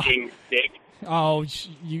licking dick. Oh,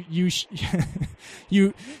 you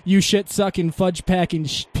shit sucking fudge packing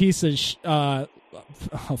piece of oh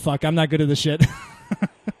fuck, I'm not good at this shit.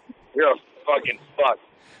 You're a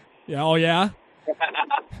Yeah. Oh yeah.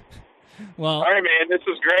 Well. All right, man. This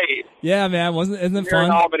was great. Yeah, man. Isn't it Here in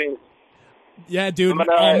fun? Albany. Yeah, dude. I'm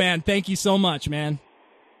gonna- Oh man, thank you so much, man.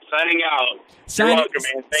 Signing out. You're welcome,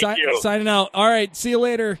 man. Thank you. Signing out. All right. See you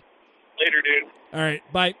later. Later, dude. All right.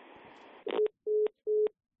 Bye.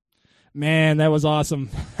 Man, that was awesome.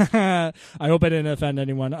 I hope I didn't offend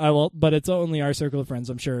anyone. I will, but it's only our circle of friends,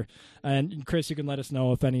 I'm sure. And Chris, you can let us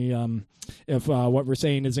know if any, if what we're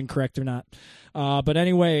saying is incorrect or not. But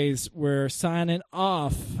anyways, we're signing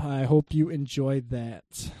off. I hope you enjoyed that.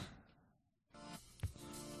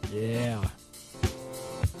 Yeah.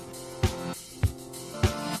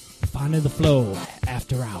 Finding the flow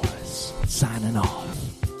after hours. Signing off.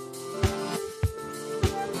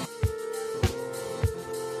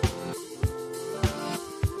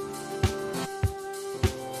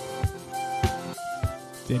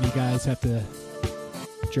 Did you guys have to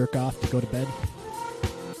jerk off to go to bed?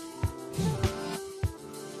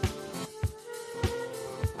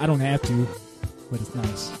 I don't have to, but it's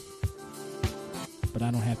nice. But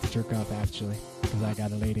I don't have to jerk off actually, because I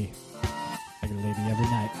got a lady. I got a lady every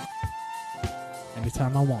night.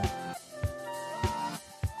 Anytime I want.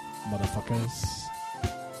 Motherfuckers.